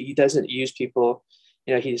place. And he doesn't use people.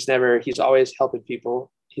 You know, he's always helping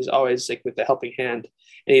people. He's always like with the helping hand.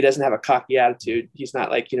 And he doesn't have a cocky attitude. He's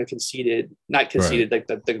not like, you know, not conceited right. Like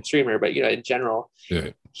the streamer, but, you know, in general,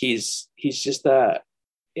 he's just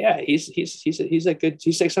he's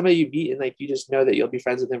like somebody you meet and like you just know that you'll be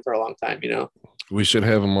friends with him for a long time, you know. We should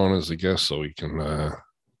have him on as a guest so we can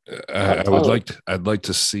I'd like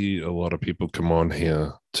to see a lot of people come on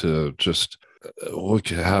here to just how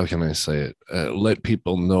can I say it, let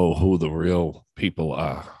people know who the real people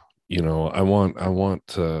are, you know. I want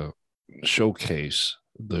to showcase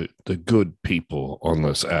the good people on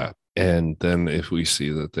this app, and then if we see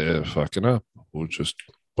that they're fucking up, we'll just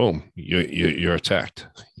boom, you're attacked,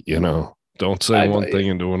 you know. Don't say one thing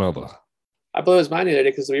and do another. I blew his mind the other day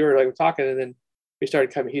because we were like talking and then we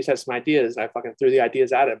started coming. He had some ideas and I fucking threw the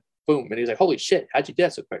ideas at him. Boom. And he's like, holy shit, how'd you do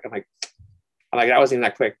that so quick? I'm like, that wasn't even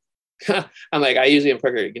that quick. I'm like, I usually am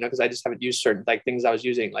quicker, you know, because I just haven't used certain like things I was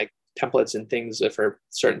using, like templates and things for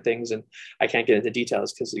certain things. And I can't get into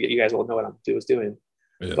details because you guys will know what I was doing.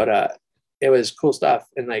 Yeah. But it was cool stuff.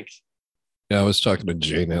 And like, yeah, I was talking to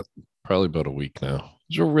Jane probably about a week now,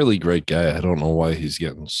 He's a really great guy. I don't know why he's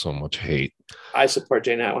getting so much hate. I support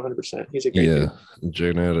Jay Nat 100%. He's a great Yeah, dude.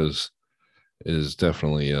 Jay Nat is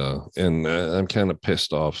definitely and I'm kind of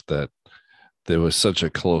pissed off that there was such a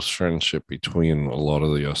close friendship between a lot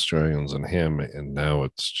of the Australians and him, and now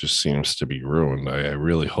it just seems to be ruined. I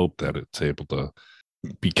really hope that it's able to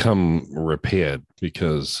become repaired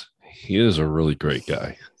because he is a really great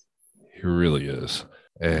guy. He really is.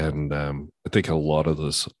 And I think a lot of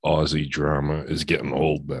this Aussie drama is getting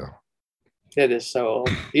old now. It is so old.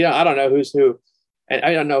 I don't know who's who. And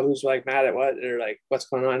I don't know who's like mad at what or like what's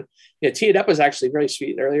going on. Yeah, Teed Up was actually very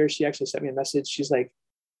sweet earlier. She actually sent me a message. She's like,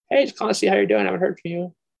 "Hey, just calling to see how you're doing. I haven't heard from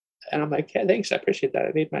you." And I'm like, "Yeah, thanks. I appreciate that.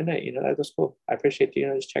 It made my night. That was cool. I appreciate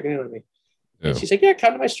just checking in on me." Yeah. And she's like, "Yeah,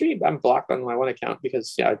 come to my stream." I'm blocked on my one account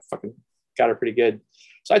because I fucking got her pretty good.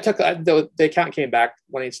 So I took the account came back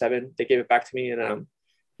 187. They gave it back to me, and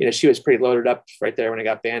she was pretty loaded up right there when it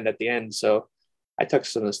got banned at the end. So I took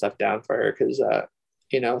some of the stuff down for her because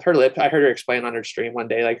her lip, I heard her explain on her stream one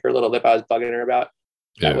day, like her little lip I was bugging her about.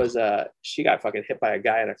 That was she got fucking hit by a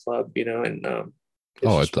guy at a club, and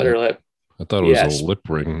she split her lip. I thought it was a lip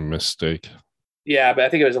ring mistake. Yeah, but I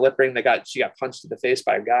think it was a lip ring that she got punched in the face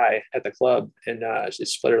by a guy at the club, and she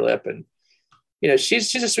split her lip. And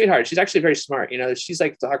she's a sweetheart. She's actually very smart. She's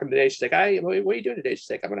like talking today. She's like, what are you doing today? She's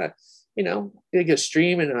like, I'm gonna go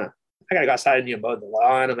stream and I gotta go outside and mow the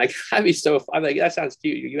lawn. I'm like, that'd be so fun. I'm like, that sounds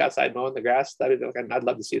cute. You outside mowing the grass. I'd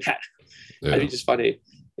love to see that. Yeah. That'd be just funny.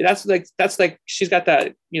 That's like she's got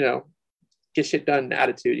that, get shit done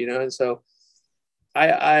attitude, and so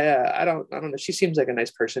I don't know. She seems like a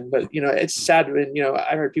nice person, but it's sad when,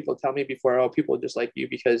 I've heard people tell me before, oh, people just like you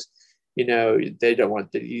because, they don't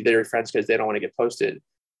want their friends because they don't want to get posted.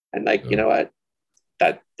 And like, you know what?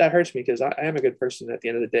 That hurts me because I am a good person at the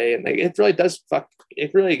end of the day. And like, it really does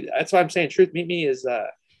that's why I'm saying truth meet me is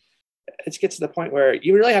it gets to the point where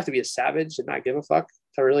you really have to be a savage and not give a fuck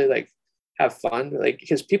to really like have fun. Like,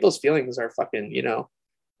 because people's feelings are fucking, yeah.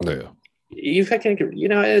 You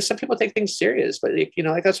fucking, some people take things serious, but like,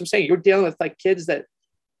 like that's what I'm saying. You're dealing with like kids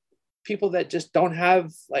people that just don't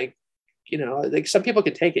have like, like some people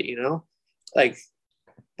can take it, like,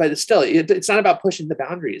 but it's still, it's not about pushing the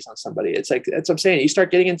boundaries on somebody. It's like, that's what I'm saying. You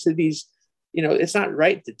start getting into these, it's not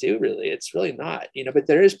right to do really. It's really not, but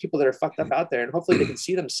there is people that are fucked up out there and hopefully they can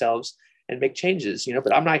see themselves and make changes,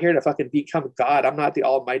 but I'm not here to fucking become God. I'm not the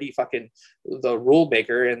almighty fucking, the rule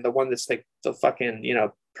maker and the one that's like the fucking,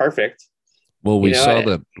 perfect. Well, we saw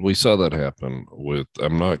that happen with,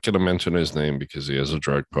 I'm not going to mention his name because he has a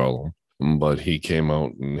drug problem, but he came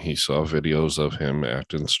out and he saw videos of him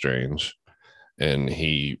acting strange. And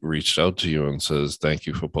he reached out to you and says, thank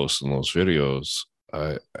you for posting those videos.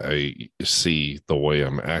 I see the way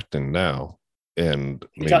I'm acting now. And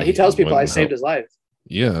he tells people I saved his life.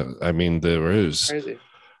 Yeah. I mean, there is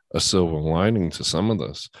a silver lining to some of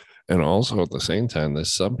this. And also at the same time,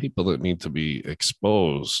 there's some people that need to be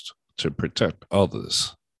exposed to protect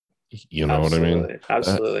others. You know what I mean?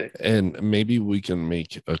 Absolutely. And maybe we can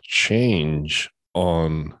make a change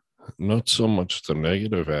on not so much the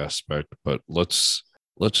negative aspect, but let's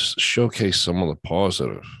showcase some of the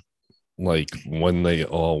positive. Like when they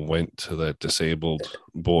all went to that disabled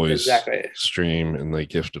boys stream and they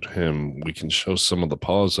gifted him, we can show some of the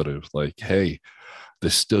positive. Like, hey,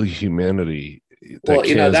 there's still humanity that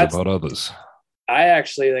cares about others. I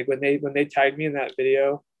actually like when they tagged me in that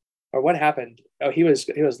video, or what happened? Oh, he was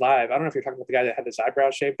live. I don't know if you're talking about the guy that had his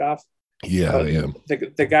eyebrows shaved off. Yeah, I am.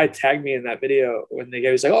 The guy tagged me in that video when the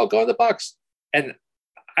guy was like, "Oh, go in the box," and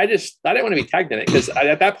I didn't want to be tagged in it because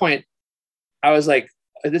at that point I was like,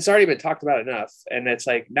 "It's already been talked about enough," and it's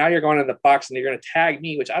like now you're going in the box and you're going to tag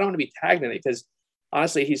me, which I don't want to be tagged in it because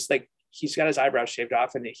honestly, he's got his eyebrows shaved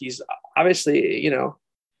off and he's obviously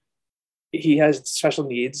he has special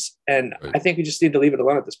needs, and right. I think we just need to leave it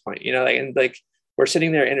alone at this point, and we're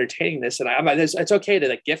sitting there entertaining this, and it's okay to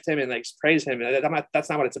like gift him and like praise him, and that's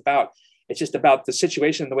not what it's about. It's just about the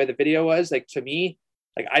situation, the way the video was. Like to me,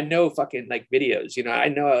 like I know fucking like videos, I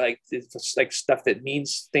know like it's like stuff that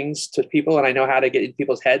means things to people, and I know how to get in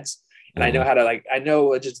people's heads, and I know how to I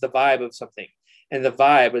know just the vibe of something, and the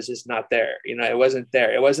vibe was just not there. It wasn't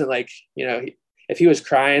there. It wasn't like if he was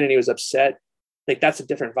crying and he was upset, like that's a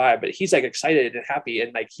different vibe. But he's like excited and happy,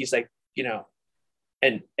 and like he's like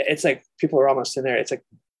and it's like people are almost in there. It's like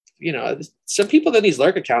some people in these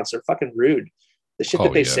lurk accounts are fucking rude. The shit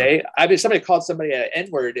that they say. I mean, somebody called somebody an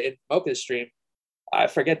N-word in Mocha's stream. I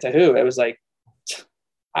forget to who. It was like,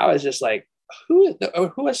 I was just like, whose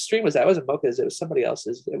stream was that? It wasn't Mocha's. It was somebody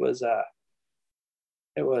else's. It was,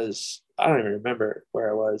 I don't even remember where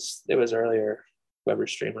it was. It was earlier. whoever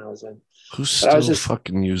stream I was in. Who But still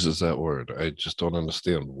fucking uses that word? I just don't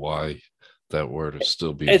understand why that word is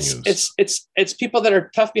still being used. It's people that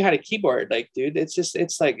are tough behind a keyboard. Like, dude, it's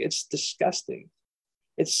disgusting.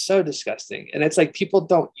 It's so disgusting. And it's like people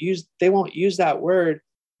they won't use that word,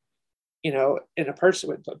 in a person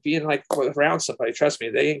with being like around somebody. Trust me,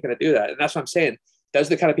 they ain't gonna do that. And that's what I'm saying. Those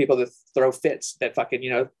are the kind of people that throw fits, that fucking,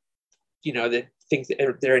 that think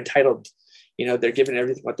that they're entitled. They're given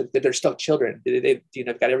everything, but they're still children. They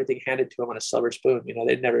got everything handed to them on a silver spoon.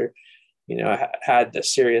 They've never, had a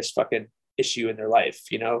serious fucking issue in their life.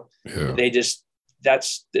 They just,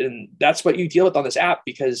 that's what you deal with on this app,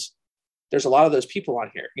 because there's a lot of those people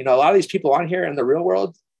on here. A lot of these people on here in the real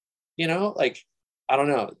world, like, I don't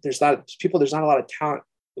know. There's not a lot of talent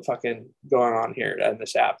fucking going on here on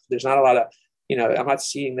this app. There's not a lot of, I'm not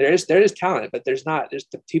seeing, there is talent, but there's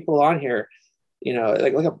the people on here,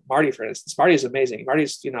 like look at Marty, for instance. Marty is amazing.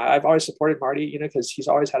 Marty's, I've always supported Marty, because he's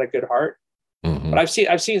always had a good heart. Mm-hmm. But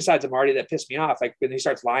I've seen sides of Marty that piss me off. Like when he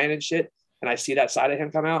starts lying and shit, and I see that side of him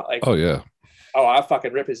come out, like, oh yeah, I'll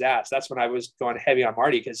fucking rip his ass. That's when I was going heavy on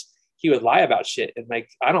Marty, because he would lie about shit. And like,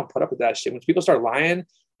 I don't put up with that shit. When people start lying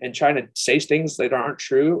and trying to say things that aren't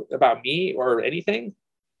true about me or anything,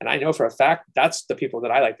 and I know for a fact that's the people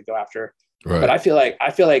that I like to go after. Right. But I feel like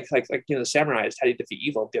the samurai is how you defeat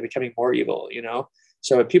evil. They're becoming more evil,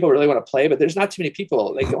 So if people really want to play, but there's not too many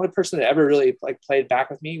people. Like the only person that ever really like played back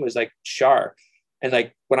with me was like Shar. And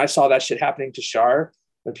like when I saw that shit happening to Shar,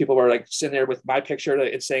 when people were like sitting there with my picture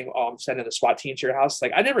and saying, "Oh, I'm sending the SWAT team to your house,"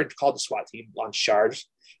 like I never called the SWAT team on Shar's,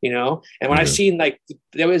 And when I seen like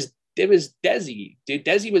it was Desi, dude.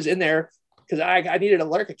 Desi was in there because I needed a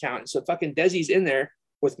lurk account, so fucking Desi's in there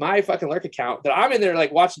with my fucking lurk account that I'm in there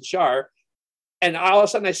like watching Shar. And all of a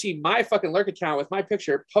sudden I see my fucking lurk account with my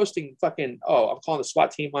picture posting fucking, "Oh, I'm calling the SWAT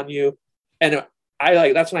team on you." And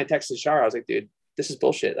that's when I texted Shar. I was like, "Dude, this is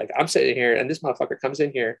bullshit. Like I'm sitting here and this motherfucker comes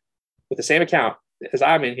in here with the same account as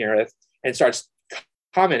I'm in here with and starts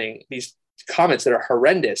commenting these comments that are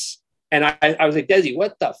horrendous." And I was like, "Desi,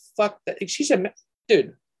 what the fuck?" She said,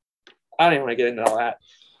 "Dude, I don't even want to get into all that."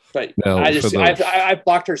 But no, I've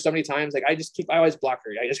blocked her so many times. Like I always block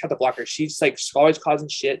her. I just have to block her. She's like always causing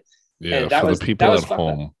shit. Yeah, for the people at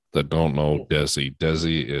home that don't know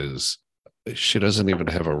Desi she doesn't even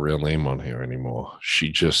have a real name on here anymore.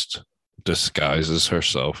 She just disguises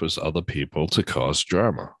herself as other people to cause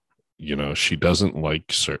drama. She doesn't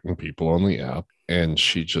like certain people on the app, and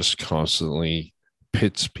she just constantly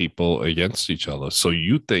pits people against each other. So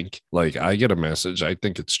you think, like, I get a message, I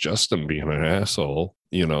think it's Justin being an asshole,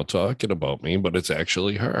 talking about me, but it's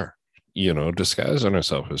actually her. Disguising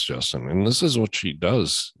herself as Justin. And this is what she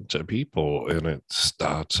does to people. And it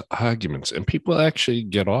starts arguments. And people actually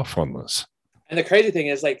get off on this. And the crazy thing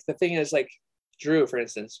is, like, Drew, for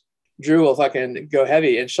instance, Drew will fucking go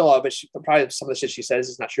heavy and she'll, but probably some of the shit she says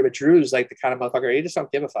is not true. But Drew's like the kind of motherfucker, he just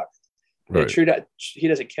don't give a fuck. Right. He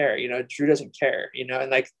doesn't care. Drew doesn't care.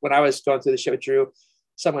 And like when I was going through the shit with Drew,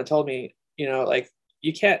 someone told me, like,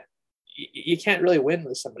 you can't really win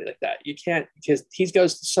with somebody like that. You can't, because he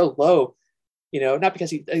goes so low, not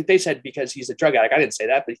because they said because he's a drug addict. I didn't say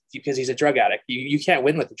that, but because he's a drug addict, you can't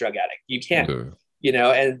win with a drug addict. You can't,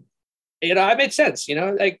 and, it made sense,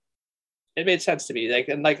 like it made sense to me. Like,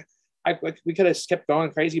 and like, we could have kept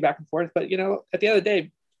going crazy back and forth, but, at the end of the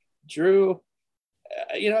day, Drew,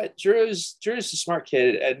 Drew's a smart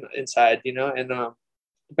kid inside,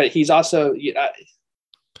 but he's also,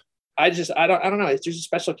 I don't know. It's just a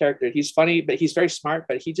special character. He's funny, but he's very smart,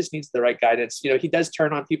 but he just needs the right guidance. He does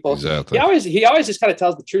turn on people. Exactly. He always just kind of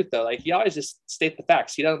tells the truth though. Like he always just state the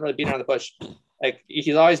facts. He doesn't really beat around the bush. Like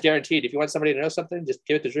he's always guaranteed. If you want somebody to know something, just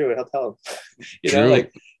give it to Drew and he'll tell him.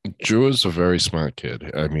 Drew is a very smart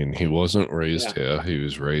kid. I mean, he wasn't raised here. He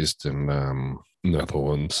was raised in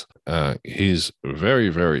Netherlands. He's very,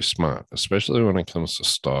 very smart, especially when it comes to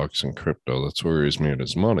stocks and crypto. That's where he's made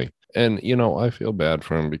his money. And, I feel bad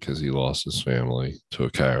for him because he lost his family to a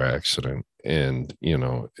car accident. And,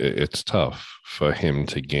 it's tough for him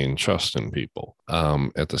to gain trust in people.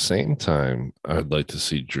 At the same time, I'd like to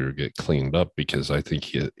see Drew get cleaned up because I think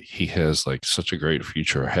he has like such a great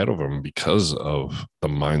future ahead of him because of the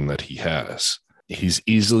mind that he has. He's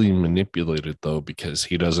easily manipulated, though, because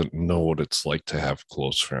he doesn't know what it's like to have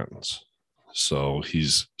close friends. So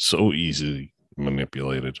he's so easily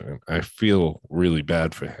manipulated, and I feel really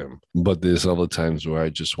bad for him. But there's other times where I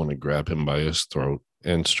just want to grab him by his throat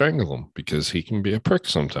and strangle him because he can be a prick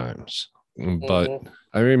sometimes. But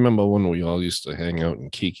I remember when we all used to hang out in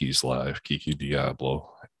Kiki's live, Kiki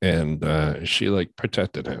Diablo, and she like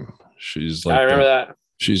protected him. She's like, I remember that.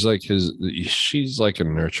 She's like she's like a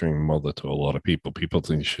nurturing mother to a lot of people. People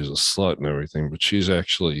think she's a slut and everything, but she's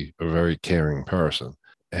actually a very caring person.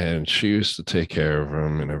 And she used to take care of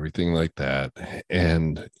him and everything like that.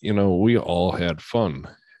 And, we all had fun.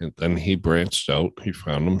 And then he branched out, he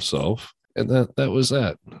found himself, and that was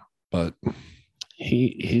that. But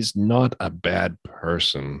he's not a bad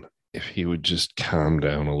person if he would just calm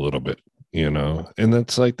down a little bit, and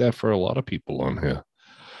that's like that for a lot of people on here.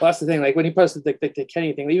 Well, that's the thing. Like when he posted the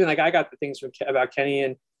Kenny thing, even like I got the things from about Kenny,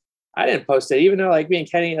 and I didn't post it, even though like me and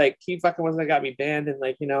Kenny, like he fucking wasn't got me banned, and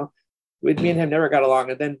like with me and him never got along,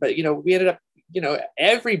 and then but we ended up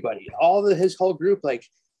everybody, his whole group, like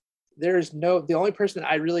the only person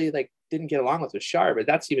I really like didn't get along with was Shar, but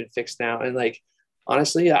that's even fixed now, and like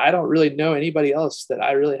honestly, I don't really know anybody else that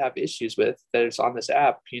I really have issues with that is on this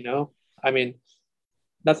app. I mean,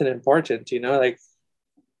 nothing important, like,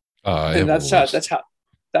 and that's how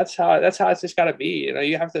it's just got to be.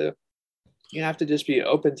 You have to just be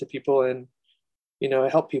open to people and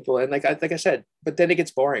help people. And like I said, but then it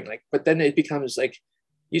gets boring. Like, but then it becomes like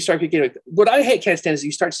you start getting what I can't stand is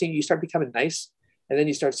you start becoming nice, and then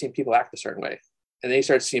you start seeing people act a certain way, and then you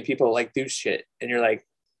start seeing people like do shit, and you're like,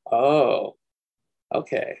 oh,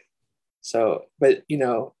 okay. So, but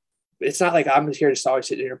it's not like I'm here to always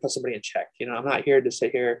sit here and put somebody in check. I'm not here to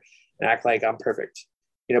sit here and act like I'm perfect.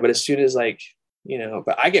 But as soon as like,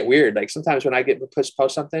 but I get weird. Like sometimes when I get post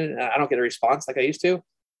something and I don't get a response like I used to,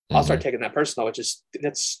 I'll start taking that personal,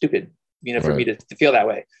 that's stupid, for me to feel that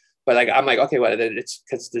way. But like, I'm like, okay, well, it's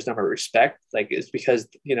because there's no more respect. Like it's because,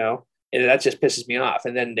 and that just pisses me off.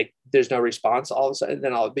 And then there's no response all of a sudden. And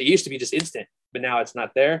then it used to be just instant, but now it's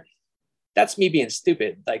not there. That's me being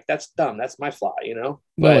stupid. Like that's dumb. That's my flaw, But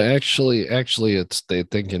no, actually, it's they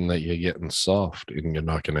thinking that you're getting soft and you're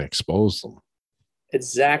not going to expose them.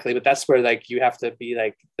 Exactly. But that's where like you have to be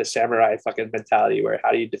like the samurai fucking mentality where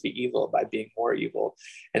how do you defeat evil by being more evil?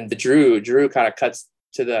 And the Drew kind of cuts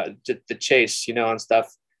to the chase, on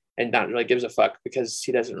stuff and not really gives a fuck because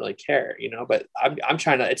he doesn't really care, but I'm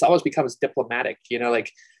trying to, it's almost becomes diplomatic,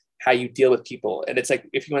 like how you deal with people. And it's like,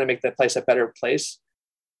 if you want to make that place a better place,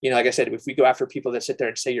 like I said, if we go after people that sit there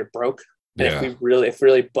and say you're broke, and if we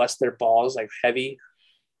really bust their balls like heavy,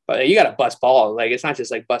 but you got to bust balls. Like, it's not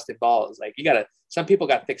just like busted balls. Like some people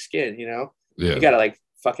got thick skin, you got to like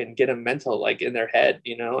fucking get them mental, like in their head,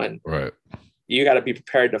 and right. You got to be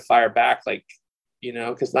prepared to fire back. Like,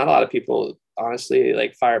 cause not a lot of people honestly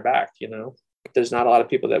like fire back, there's not a lot of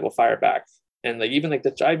people that will fire back. And like, even like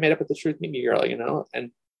I made up with the Truth Meet Me girl,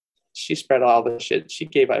 and she spread all the shit. She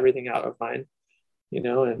gave everything out of mine,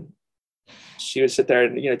 and she would sit there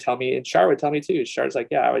and, tell me, and Shar would tell me too. Shar's like,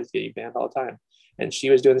 yeah, I always get you banned all the time. And she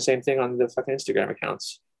was doing the same thing on the fucking Instagram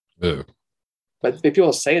accounts. Yeah. But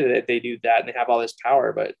people say that they do that and they have all this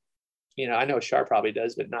power, but, I know Shar probably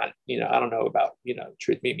does, but not, I don't know about,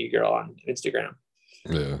 Truth Meet Me girl on Instagram.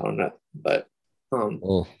 Yeah. I don't know, but,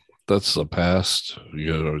 well, that's the past.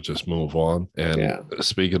 You gotta just move on. And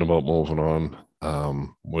speaking about moving on,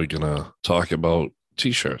 we're gonna talk about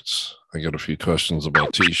t-shirts. I got a few questions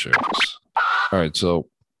about t-shirts. All right, so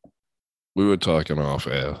we were talking off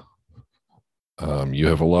air. You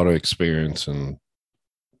have a lot of experience in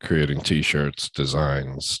creating t-shirts,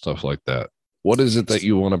 designs, stuff like that. What is it that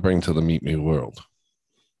you want to bring to the Meet Me world?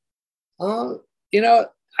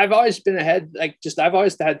 I've always been ahead. Like, I've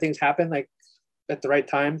always had things happen like at the right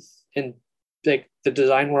time in like the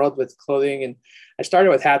design world with clothing. And I started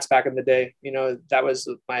with hats back in the day. That was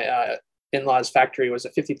my in-laws factory was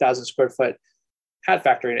a 50,000 square foot hat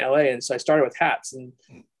factory in LA. And so I started with hats. And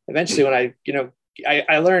eventually when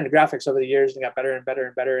I learned graphics over the years and got better and better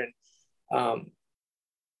and better. And,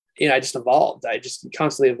 I just evolved. I just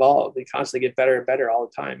constantly evolved and constantly get better and better all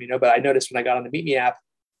the time, but I noticed when I got on the Meet Me app,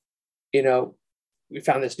 we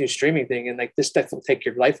found this new streaming thing, and like this stuff will take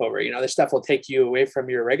your life over, this stuff will take you away from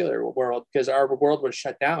your regular world because our world was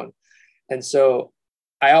shut down. And so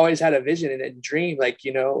I always had a vision and a dream, like,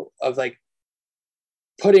 of like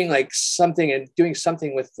putting like something and doing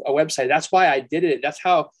something with a website. That's why I did it. That's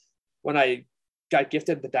how, when I got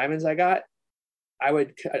gifted the diamonds I got, I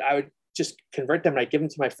would just convert them and I'd give them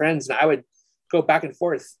to my friends, and I would go back and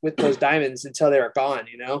forth with those diamonds until they were gone,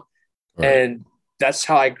 Right. And that's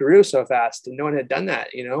how I grew so fast. And no one had done that,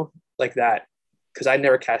 like that, because I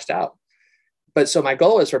never cashed out. But so my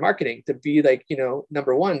goal was for marketing to be like,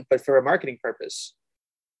 number one, but for a marketing purpose.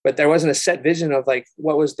 But there wasn't a set vision of like,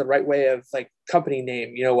 what was the right way of like company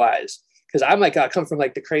name, wise. Because I'm like, I come from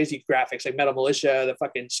like the crazy graphics, like Metal Militia, the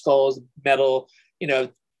fucking skulls, metal,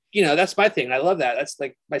 that's my thing. I love that. That's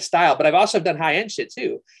like my style. But I've also done high end shit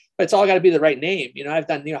too. But it's all got to be the right name. I've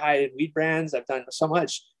done, high end weed brands. I've done so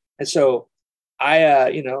much. And so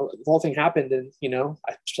the whole thing happened, and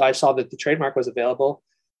I saw that the trademark was available.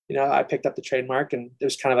 I picked up the trademark, and it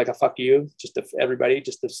was kind of like a fuck you, just to everybody,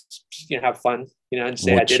 just to have fun, and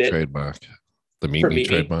say I did it. Trademark? The Meet Me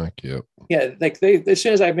trademark. Yep. Yeah, like they, as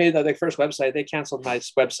soon as I made the first website, they canceled my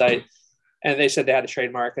website, and they said they had a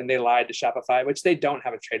trademark, and they lied to Shopify, which they don't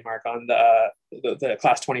have a trademark on the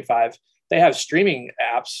Class 25. They have streaming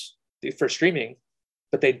apps for streaming,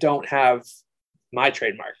 but they don't have my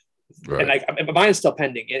trademark. Right. And mine's still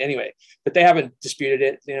pending anyway, but they haven't disputed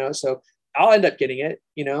it, so I'll end up getting it,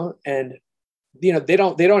 and they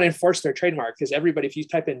don't enforce their trademark, because everybody, if you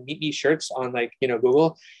type in Meet Me shirts on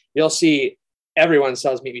Google, you'll see everyone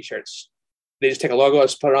sells Meet Me shirts. They just take a logo,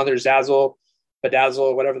 just put it on their Zazzle,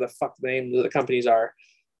 Bedazzle, whatever the fuck the name of the companies are.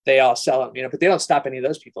 They all sell them, but they don't stop any of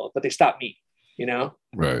those people, but they stop me,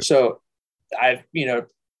 Right. So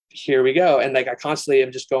here we go. And I constantly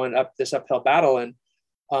am just going up this uphill battle. And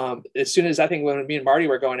as soon as I think when me and Marty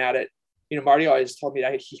were going at it, Marty always told me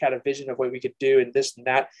that he had a vision of what we could do and this and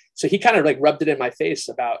that. So he kind of rubbed it in my face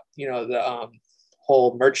about, the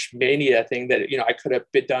whole merch mania thing that, I could have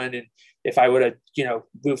been done. And if I would have,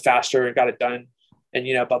 moved faster and got it done and,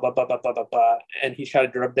 blah, blah, blah, blah, blah, blah, blah. And he kind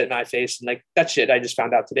of rubbed it in my face. And that shit I just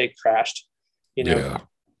found out today crashed, Yeah.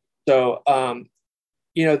 So,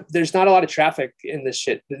 there's not a lot of traffic in this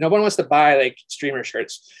shit. No one wants to buy streamer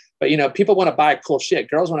shirts, but people want to buy cool shit.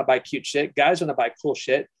 Girls want to buy cute shit. Guys want to buy cool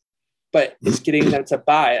shit, but it's getting them to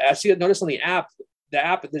buy. I see it. Notice on the app,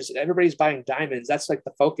 everybody's buying diamonds. That's the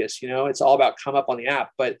focus, it's all about come up on the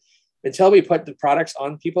app. But until we put the products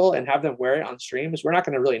on people and have them wear it on streams, we're not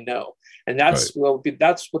going to really know. And that's what'll be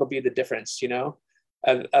the difference,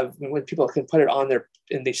 of when people can put it on there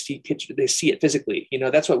and they see it physically,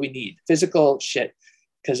 that's what we need, physical shit.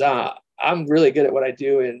 Cause I'm really good at what I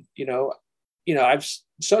do. And, I've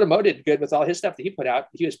Soda Mo did good with all his stuff that he put out.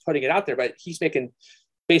 He was putting it out there, but he's making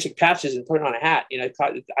basic patches and putting on a hat.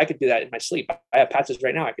 I could do that in my sleep. I have patches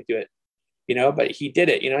right now. I could do it, but he did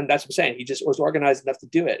it, and that's what I'm saying. He just was organized enough to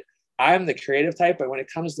do it. I'm the creative type, but when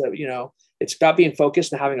it comes to, it's about being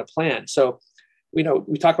focused and having a plan. So, we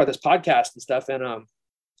talk about this podcast and stuff, and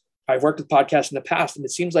I've worked with podcasts in the past, and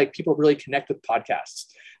it seems like people really connect with podcasts.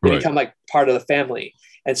 They become part of the family.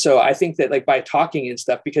 And so I think that by talking and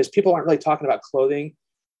stuff, because people aren't really talking about clothing,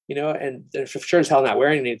 and they're for sure as hell not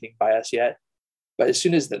wearing anything by us yet. But as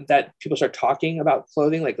soon as that people start talking about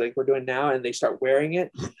clothing, like we're doing now, and they start wearing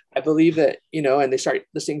it, I believe that, and they start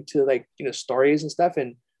listening to stories and stuff.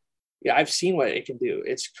 And yeah, I've seen what it can do.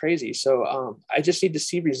 It's crazy. So I just need to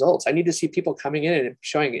see results. I need to see people coming in and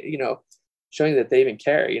showing it, showing that they even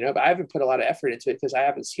care, but I haven't put a lot of effort into it because I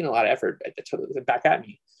haven't seen a lot of effort back at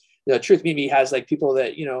me. Truth Meet Me has people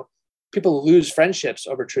that, people lose friendships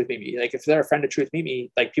over Truth Meet Me. If they're a friend of Truth Meet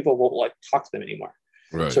Me, people won't talk to them anymore.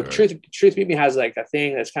 Right, so Truth Meet Me has a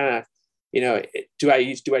thing that's kind of, do I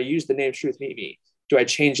use the name Truth Meet Me? Do I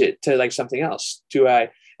change it to something else? And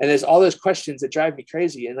there's all those questions that drive me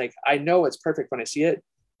crazy. And I know it's perfect when I see it.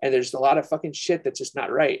 And there's a lot of fucking shit that's just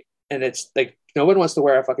not right. And it's no one wants to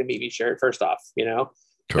wear a fucking Meet Me shirt. First off, no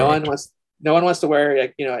one wants to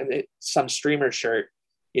wear some streamer shirt.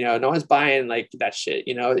 No one's buying that shit.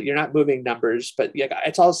 You're not moving numbers, but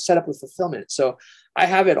it's all set up with fulfillment. So I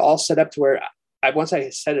have it all set up to where once I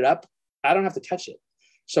set it up, I don't have to touch it.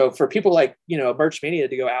 So for people Merch Mania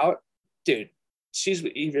to go out, dude, she's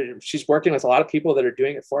working with a lot of people that are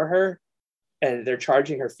doing it for her, and they're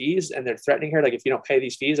charging her fees, and they're threatening her if you don't pay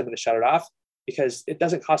these fees, I'm going to shut it off, because it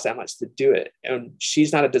doesn't cost that much to do it. And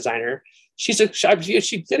she's not a designer. She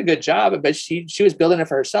did a good job, but she was building it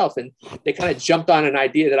for herself, and they kind of jumped on an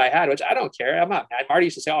idea that I had, which I don't care. I'm not mad. Marty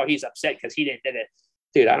used to say, "Oh, he's upset because he didn't did it."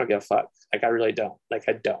 Dude, I don't give a fuck. I really don't. I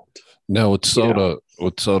don't. No, with Soda,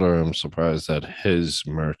 I'm surprised that his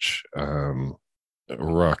merch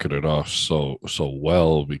rocketed off so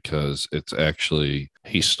well, because it's actually,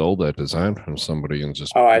 he stole that design from somebody and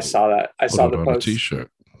just I saw that. I saw the post. A t-shirt.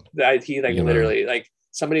 He literally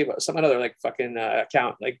some other fucking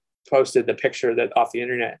account posted the picture that off the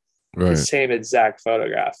internet, the same exact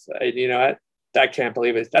photograph. You know what? I can't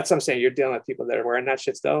believe it. That's what I'm saying. You're dealing with people that are wearing that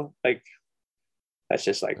shit still. That's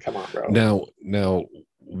just come on, bro. Now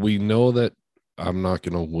we know that I'm not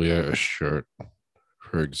going to wear a shirt,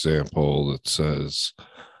 for example, that says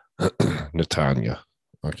Netanya.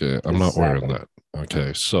 Okay. I'm not wearing that.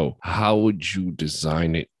 Okay. So how would you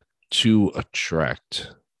design it to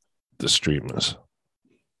attract the streamers?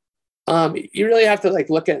 You really have to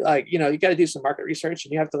look at you got to do some market research,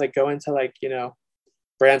 and you have to go into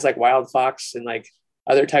brands like Wild Fox and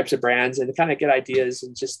other types of brands, and kind of get ideas,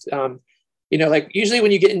 and just usually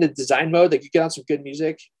when you get into design mode, you get on some good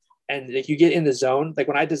music and you get in the zone.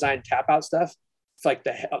 When I design tap out stuff, like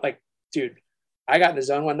dude, I got in the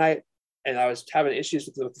zone one night and I was having issues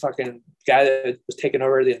with the fucking guy that was taking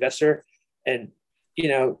over, the investor, and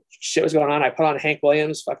shit was going on. I put on Hank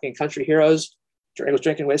Williams, fucking Country Heroes. I was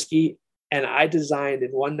drinking whiskey, and I designed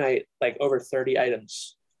in one night like over 30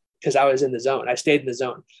 items because I was in the zone. I stayed in the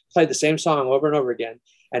zone, played the same song over and over again,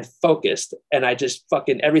 and focused. And I just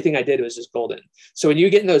fucking everything I did was just golden. So when you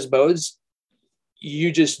get in those modes,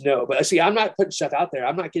 you just know. But see, I'm not putting stuff out there.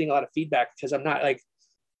 I'm not getting a lot of feedback because I'm not like,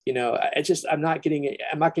 I'm not getting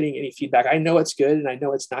any feedback. I know it's good and I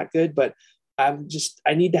know it's not good, but I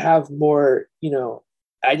need to have more,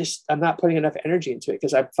 I'm not putting enough energy into it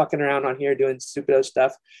because I'm fucking around on here doing stupid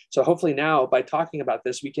stuff. So hopefully now by talking about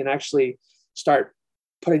this, we can actually start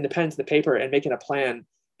putting the pen to the paper and making a plan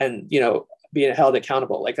and, being held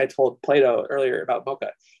accountable. Like I told Plato earlier about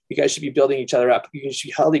Mocha, you guys should be building each other up. You should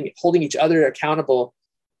be holding each other accountable,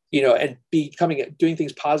 and doing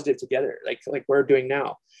things positive together, like we're doing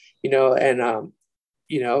now, and,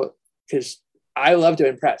 because I love to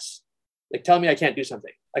impress. Like, tell me I can't do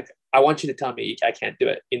something. Like, I want you to tell me I can't do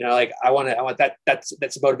it. Like I want that. That's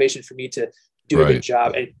a motivation for me to do a good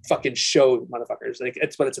job and fucking show motherfuckers. Like,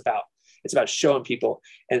 it's what it's about. It's about showing people.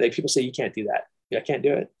 And like people say, you can't do that. I can't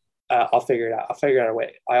do it. I'll figure it out. I'll figure out a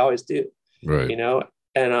way. I always do. Right.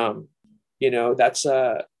 And that's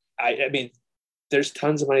I mean, there's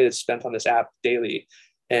tons of money that's spent on this app daily.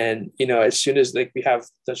 And, as soon as like we have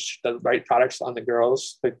the right products on the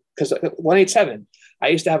girls, because 187, I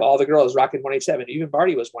used to have all the girls rocking 187. Even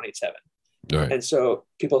Barty was 187. Right. And so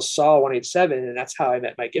people saw 187, and that's how I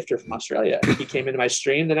met my gifter from Australia. He came into my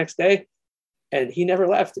stream the next day and he never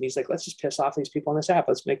left. And he's like, let's just piss off these people on this app.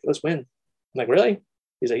 Let's win. I'm like, really?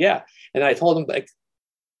 He's like, yeah. And I told him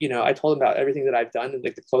I told him about everything that I've done and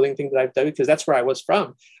like the clothing thing that I've done, because that's where I was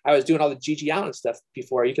from. I was doing all the Gigi Allen stuff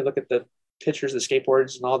before. You can look at the pictures of the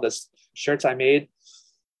skateboards and all this shirts I made.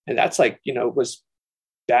 And that's like, was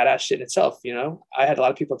badass shit in itself. I had a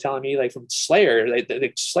lot of people telling me like from Slayer,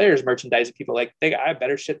 like Slayer's merchandising, people like they got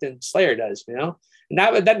better shit than Slayer does, and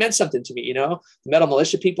that meant something to me, the Metal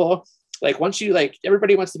Militia people. Like once you like,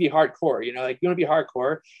 everybody wants to be hardcore, like you want to be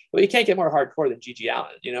hardcore, well, you can't get more hardcore than Gigi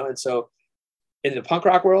Allen, and so in the punk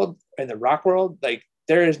rock world and the rock world, like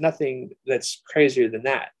there is nothing that's crazier than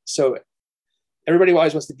that. So everybody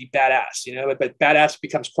always wants to be badass, but badass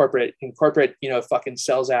becomes corporate, and corporate, fucking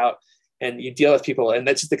sells out, and you deal with people. And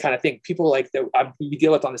that's just the kind of thing people like that we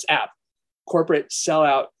deal with on this app. Corporate sell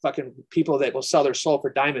out fucking people that will sell their soul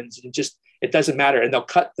for diamonds, and it doesn't matter. And they'll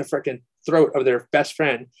cut the freaking throat of their best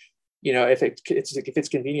friend, if it's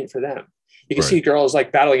convenient for them. You can see girls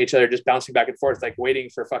like battling each other, just bouncing back and forth, like waiting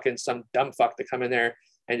for fucking some dumb fuck to come in there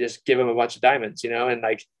and just give them a bunch of diamonds, and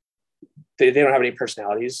like they don't have any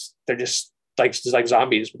personalities. They're just like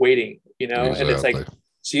zombies waiting, Exactly. And it's like,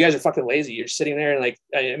 so you guys are fucking lazy. You're sitting there and like,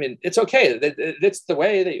 I mean, it's okay. That's the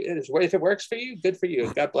way it is. If it works for you, good for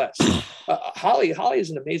you. God bless. Holly is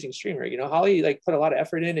an amazing streamer. Holly like put a lot of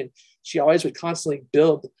effort in, and she always would constantly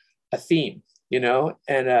build a theme, and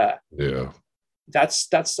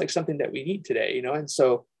that's like something that we need today, and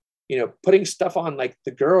so, putting stuff on like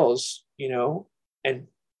the girls, and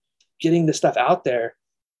getting the stuff out there,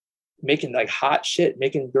 making like hot shit,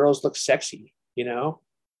 making girls look sexy,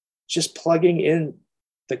 just plugging in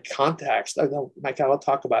the contacts. Mikal, I'll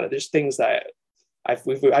talk about it. There's things that I've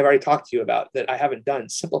already talked to you about that I haven't done,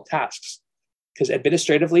 simple tasks, because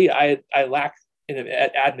administratively I lack in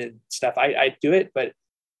admin stuff. I do it, but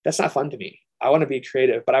that's not fun to me. I want to be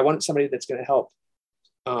creative, but I want somebody that's going to help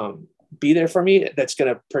be there for me, that's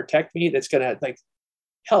going to protect me, that's going to like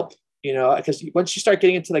help, because once you start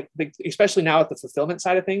getting into like especially now with the fulfillment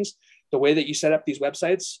side of things, the way that you set up these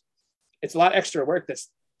websites, it's a lot of extra work that's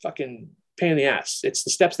fucking pain in the ass. It's the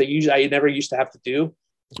steps that I never used to have to do.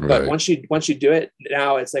 But once you do it,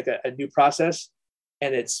 now it's like a new process,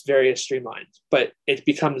 and it's very streamlined, but it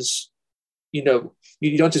becomes, you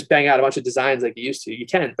don't just bang out a bunch of designs like you used to. You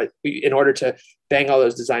can, but in order to bang all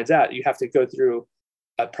those designs out, you have to go through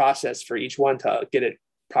a process for each one to get it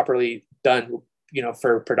properly done,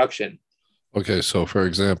 for production. Okay. So for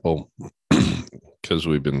example, because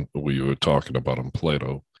we were talking about on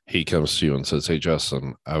Plato, he comes to you and says, hey,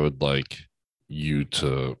 Justin, I would like you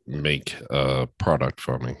to make a product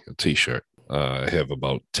for me, a t-shirt. I have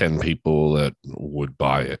about 10 people that would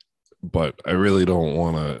buy it, but I really don't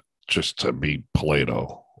want to just to be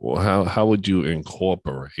Plato. Well, how would you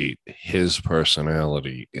incorporate his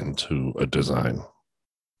personality into a design?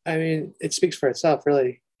 I mean, it speaks for itself,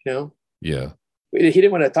 really, Yeah. He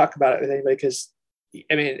didn't want to talk about it with anybody because,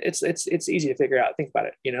 I mean, it's easy to figure out. Think about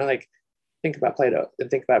it, like think about Plato and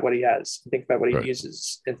think about what he has, and think about what he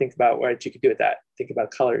uses, and think about what you could do with that. Think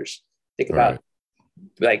about colors. Think about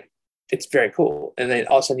like it's very cool. And then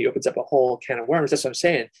all of a sudden he opens up a whole can of worms. That's what I'm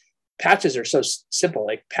saying. Patches are so simple.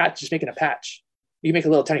 Like just making a patch. You make a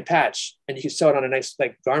little tiny patch and you can sew it on a nice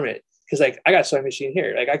like garment. Cause like I got a sewing machine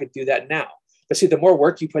here. Like I could do that now. But see, the more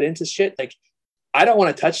work you put into shit, like I don't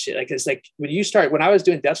want to touch it. Like it's like when I was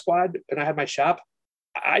doing Death Squad and I had my shop,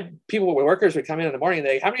 workers would come in the morning and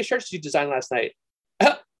they, how many shirts did you design last night?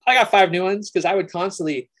 I got 5 new ones. Cause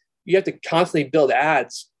you have to constantly build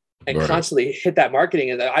ads and constantly hit that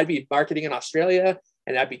marketing. And I'd be marketing in Australia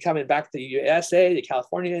and I'd be coming back to the USA, to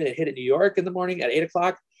California, and hit it New York in the morning at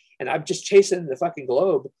 8:00. And I'm just chasing the fucking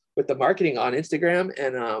globe with the marketing on Instagram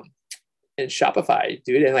and Shopify,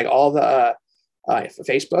 dude. And like all the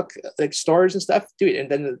Facebook like stores and stuff, dude. And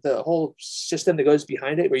then the whole system that goes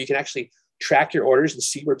behind it where you can actually track your orders and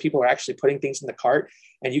see where people are actually putting things in the cart.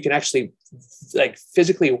 And you can actually like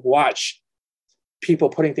physically watch people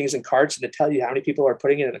putting things in carts and to tell you how many people are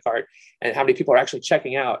putting it in the cart and how many people are actually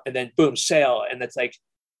checking out, and then boom, sale. And that's like,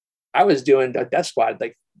 I was doing a Death Squad,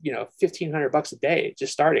 like, $1,500 a day,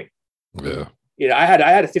 just starting. Yeah. I had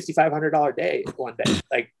a $5,500 day one day,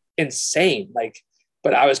 like insane. Like,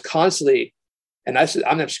 but I was constantly, and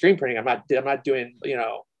I'm not screen printing. I'm not doing,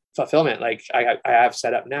 fulfillment. Like I have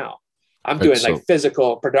set up now. I'm doing like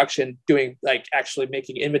physical production, doing like actually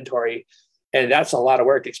making inventory. And that's a lot of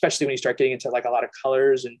work, especially when you start getting into like a lot of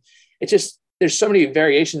colors. And there's so many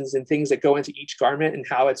variations and things that go into each garment and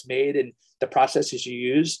how it's made and the processes you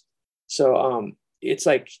use. So it's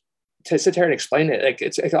like to sit there and explain it, like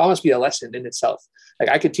it can almost be a lesson in itself. Like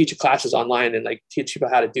I could teach classes online and like teach people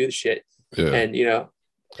how to do the shit. Yeah. And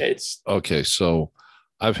it's okay. So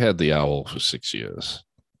I've had the owl for 6 years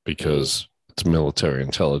because it's military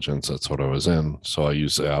intelligence. That's what I was in. So I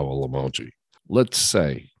use the owl emoji. Let's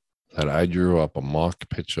say that I drew up a mock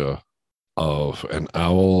picture of an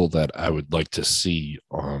owl that I would like to see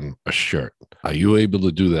on a shirt. Are you able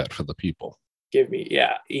to do that for the people? Give me,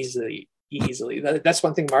 yeah, easily. That's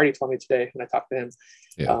one thing Marty told me today when I talked to him.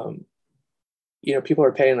 Yeah. People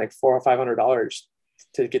are paying like $400 or $500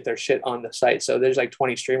 to get their shit on the site. So there's like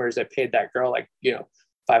 20 streamers that paid that girl like,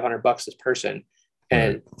 $500 this person,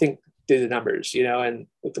 and do the numbers, and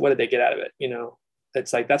what did they get out of it?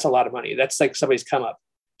 It's like, that's a lot of money. That's like somebody's come up.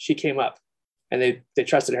 She came up and they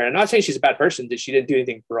trusted her. I'm not saying she's a bad person, that she didn't do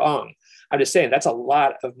anything wrong. I'm just saying that's a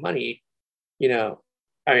lot of money, I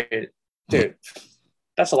mean, dude,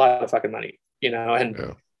 that's a lot of fucking money,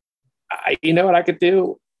 and you know what I could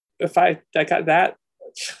do if I got that?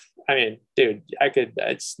 I mean, dude, I could,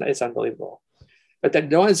 it's unbelievable. But then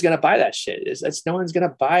no one's going to buy that shit. No one's going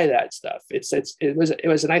to buy that stuff. It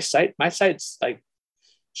was a nice site. My site's like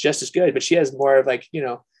just as good, but she has more of like,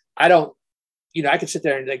 I don't, I could sit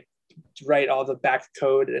there and like write all the back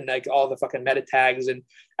code and like all the fucking meta tags, and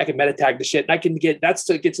I can meta tag the shit, and I can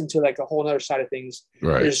gets into like a whole other side of things.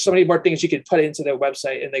 Right. There's so many more things you could put into the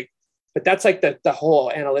website, and but that's like the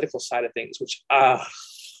whole analytical side of things, which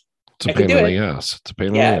it's a pain in the ass. It's a pain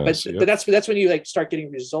in the ass. But that's when you like start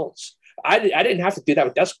getting results. I didn't have to do that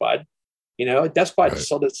with Death Squad. Death Squad just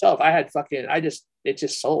sold itself. It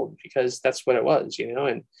just sold because that's what it was,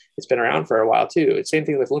 and it's been around for a while too. It's same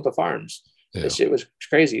thing with Oompa Farms. Yeah. This shit was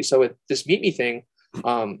crazy. So with this Meet Me thing,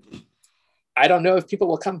 I don't know if people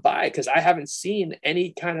will come by because I haven't seen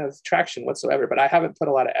any kind of traction whatsoever, but I haven't put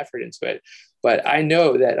a lot of effort into it. But I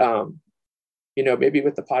know that, maybe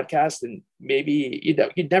with the podcast and maybe,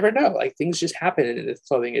 you'd never know, like things just happen in the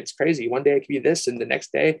clothing. It's crazy. One day it could be this, and the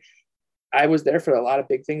next day I was there for a lot of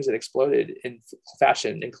big things that exploded in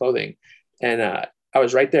fashion and clothing. And I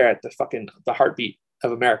was right there at the heartbeat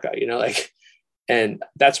of America, and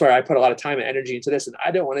that's where I put a lot of time and energy into this. And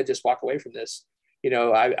I don't want to just walk away from this.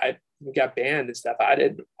 I got banned and stuff.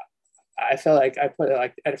 I felt like I put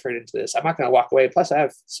like effort into this. I'm not going to walk away. Plus I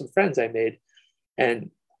have some friends I made, and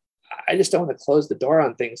I just don't want to close the door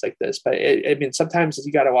on things like this. But sometimes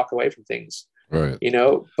you got to walk away from things, right?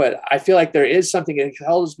 But I feel like there is something that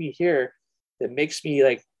holds me here that makes me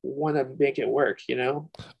like want to make it work, All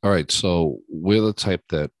right. So we're the type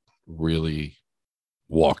that really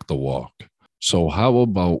walk the walk. So how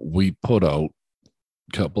about we put out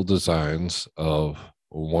a couple designs of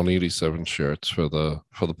 187 shirts for the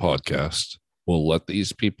podcast. We'll let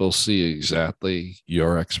these people see exactly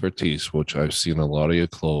your expertise, which I've seen a lot of your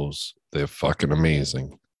clothes. They're fucking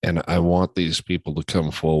amazing. And I want these people to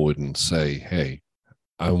come forward and say, hey,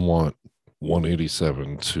 I want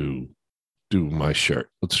 187 to do my shirt.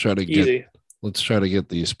 Let's try to get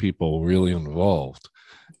these people really involved.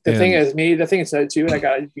 The thing is too, I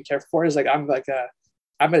gotta be careful for is like, I'm like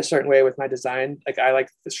I'm a certain way with my design. Like I like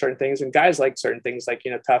certain things, and guys like certain things, like,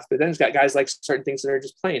 you know, tough. But then it's got guys like certain things that are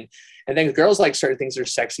just plain, and then girls like certain things that are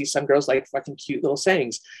sexy. Some girls like fucking cute little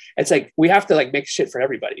sayings. It's like we have to like make shit for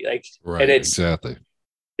everybody. Like, right, and exactly.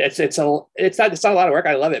 It's not a lot of work.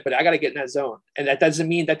 I love it, but I got to get in that zone, and that doesn't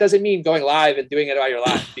mean going live and doing it while you're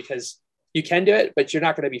live, because you can do it, but you're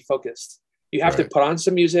not going to be focused. You have to put on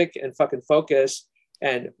some music and fucking focus.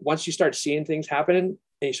 And once you start seeing things happening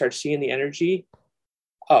and you start seeing the energy,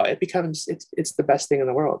 it's the best thing in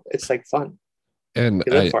the world. It's like fun. And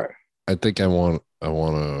I think I want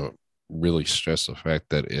to really stress the fact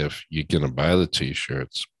that if you're going to buy the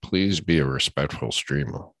t-shirts, please be a respectful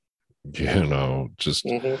streamer. You know, just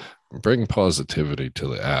bring positivity to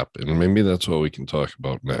the app. And maybe that's what we can talk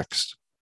about next.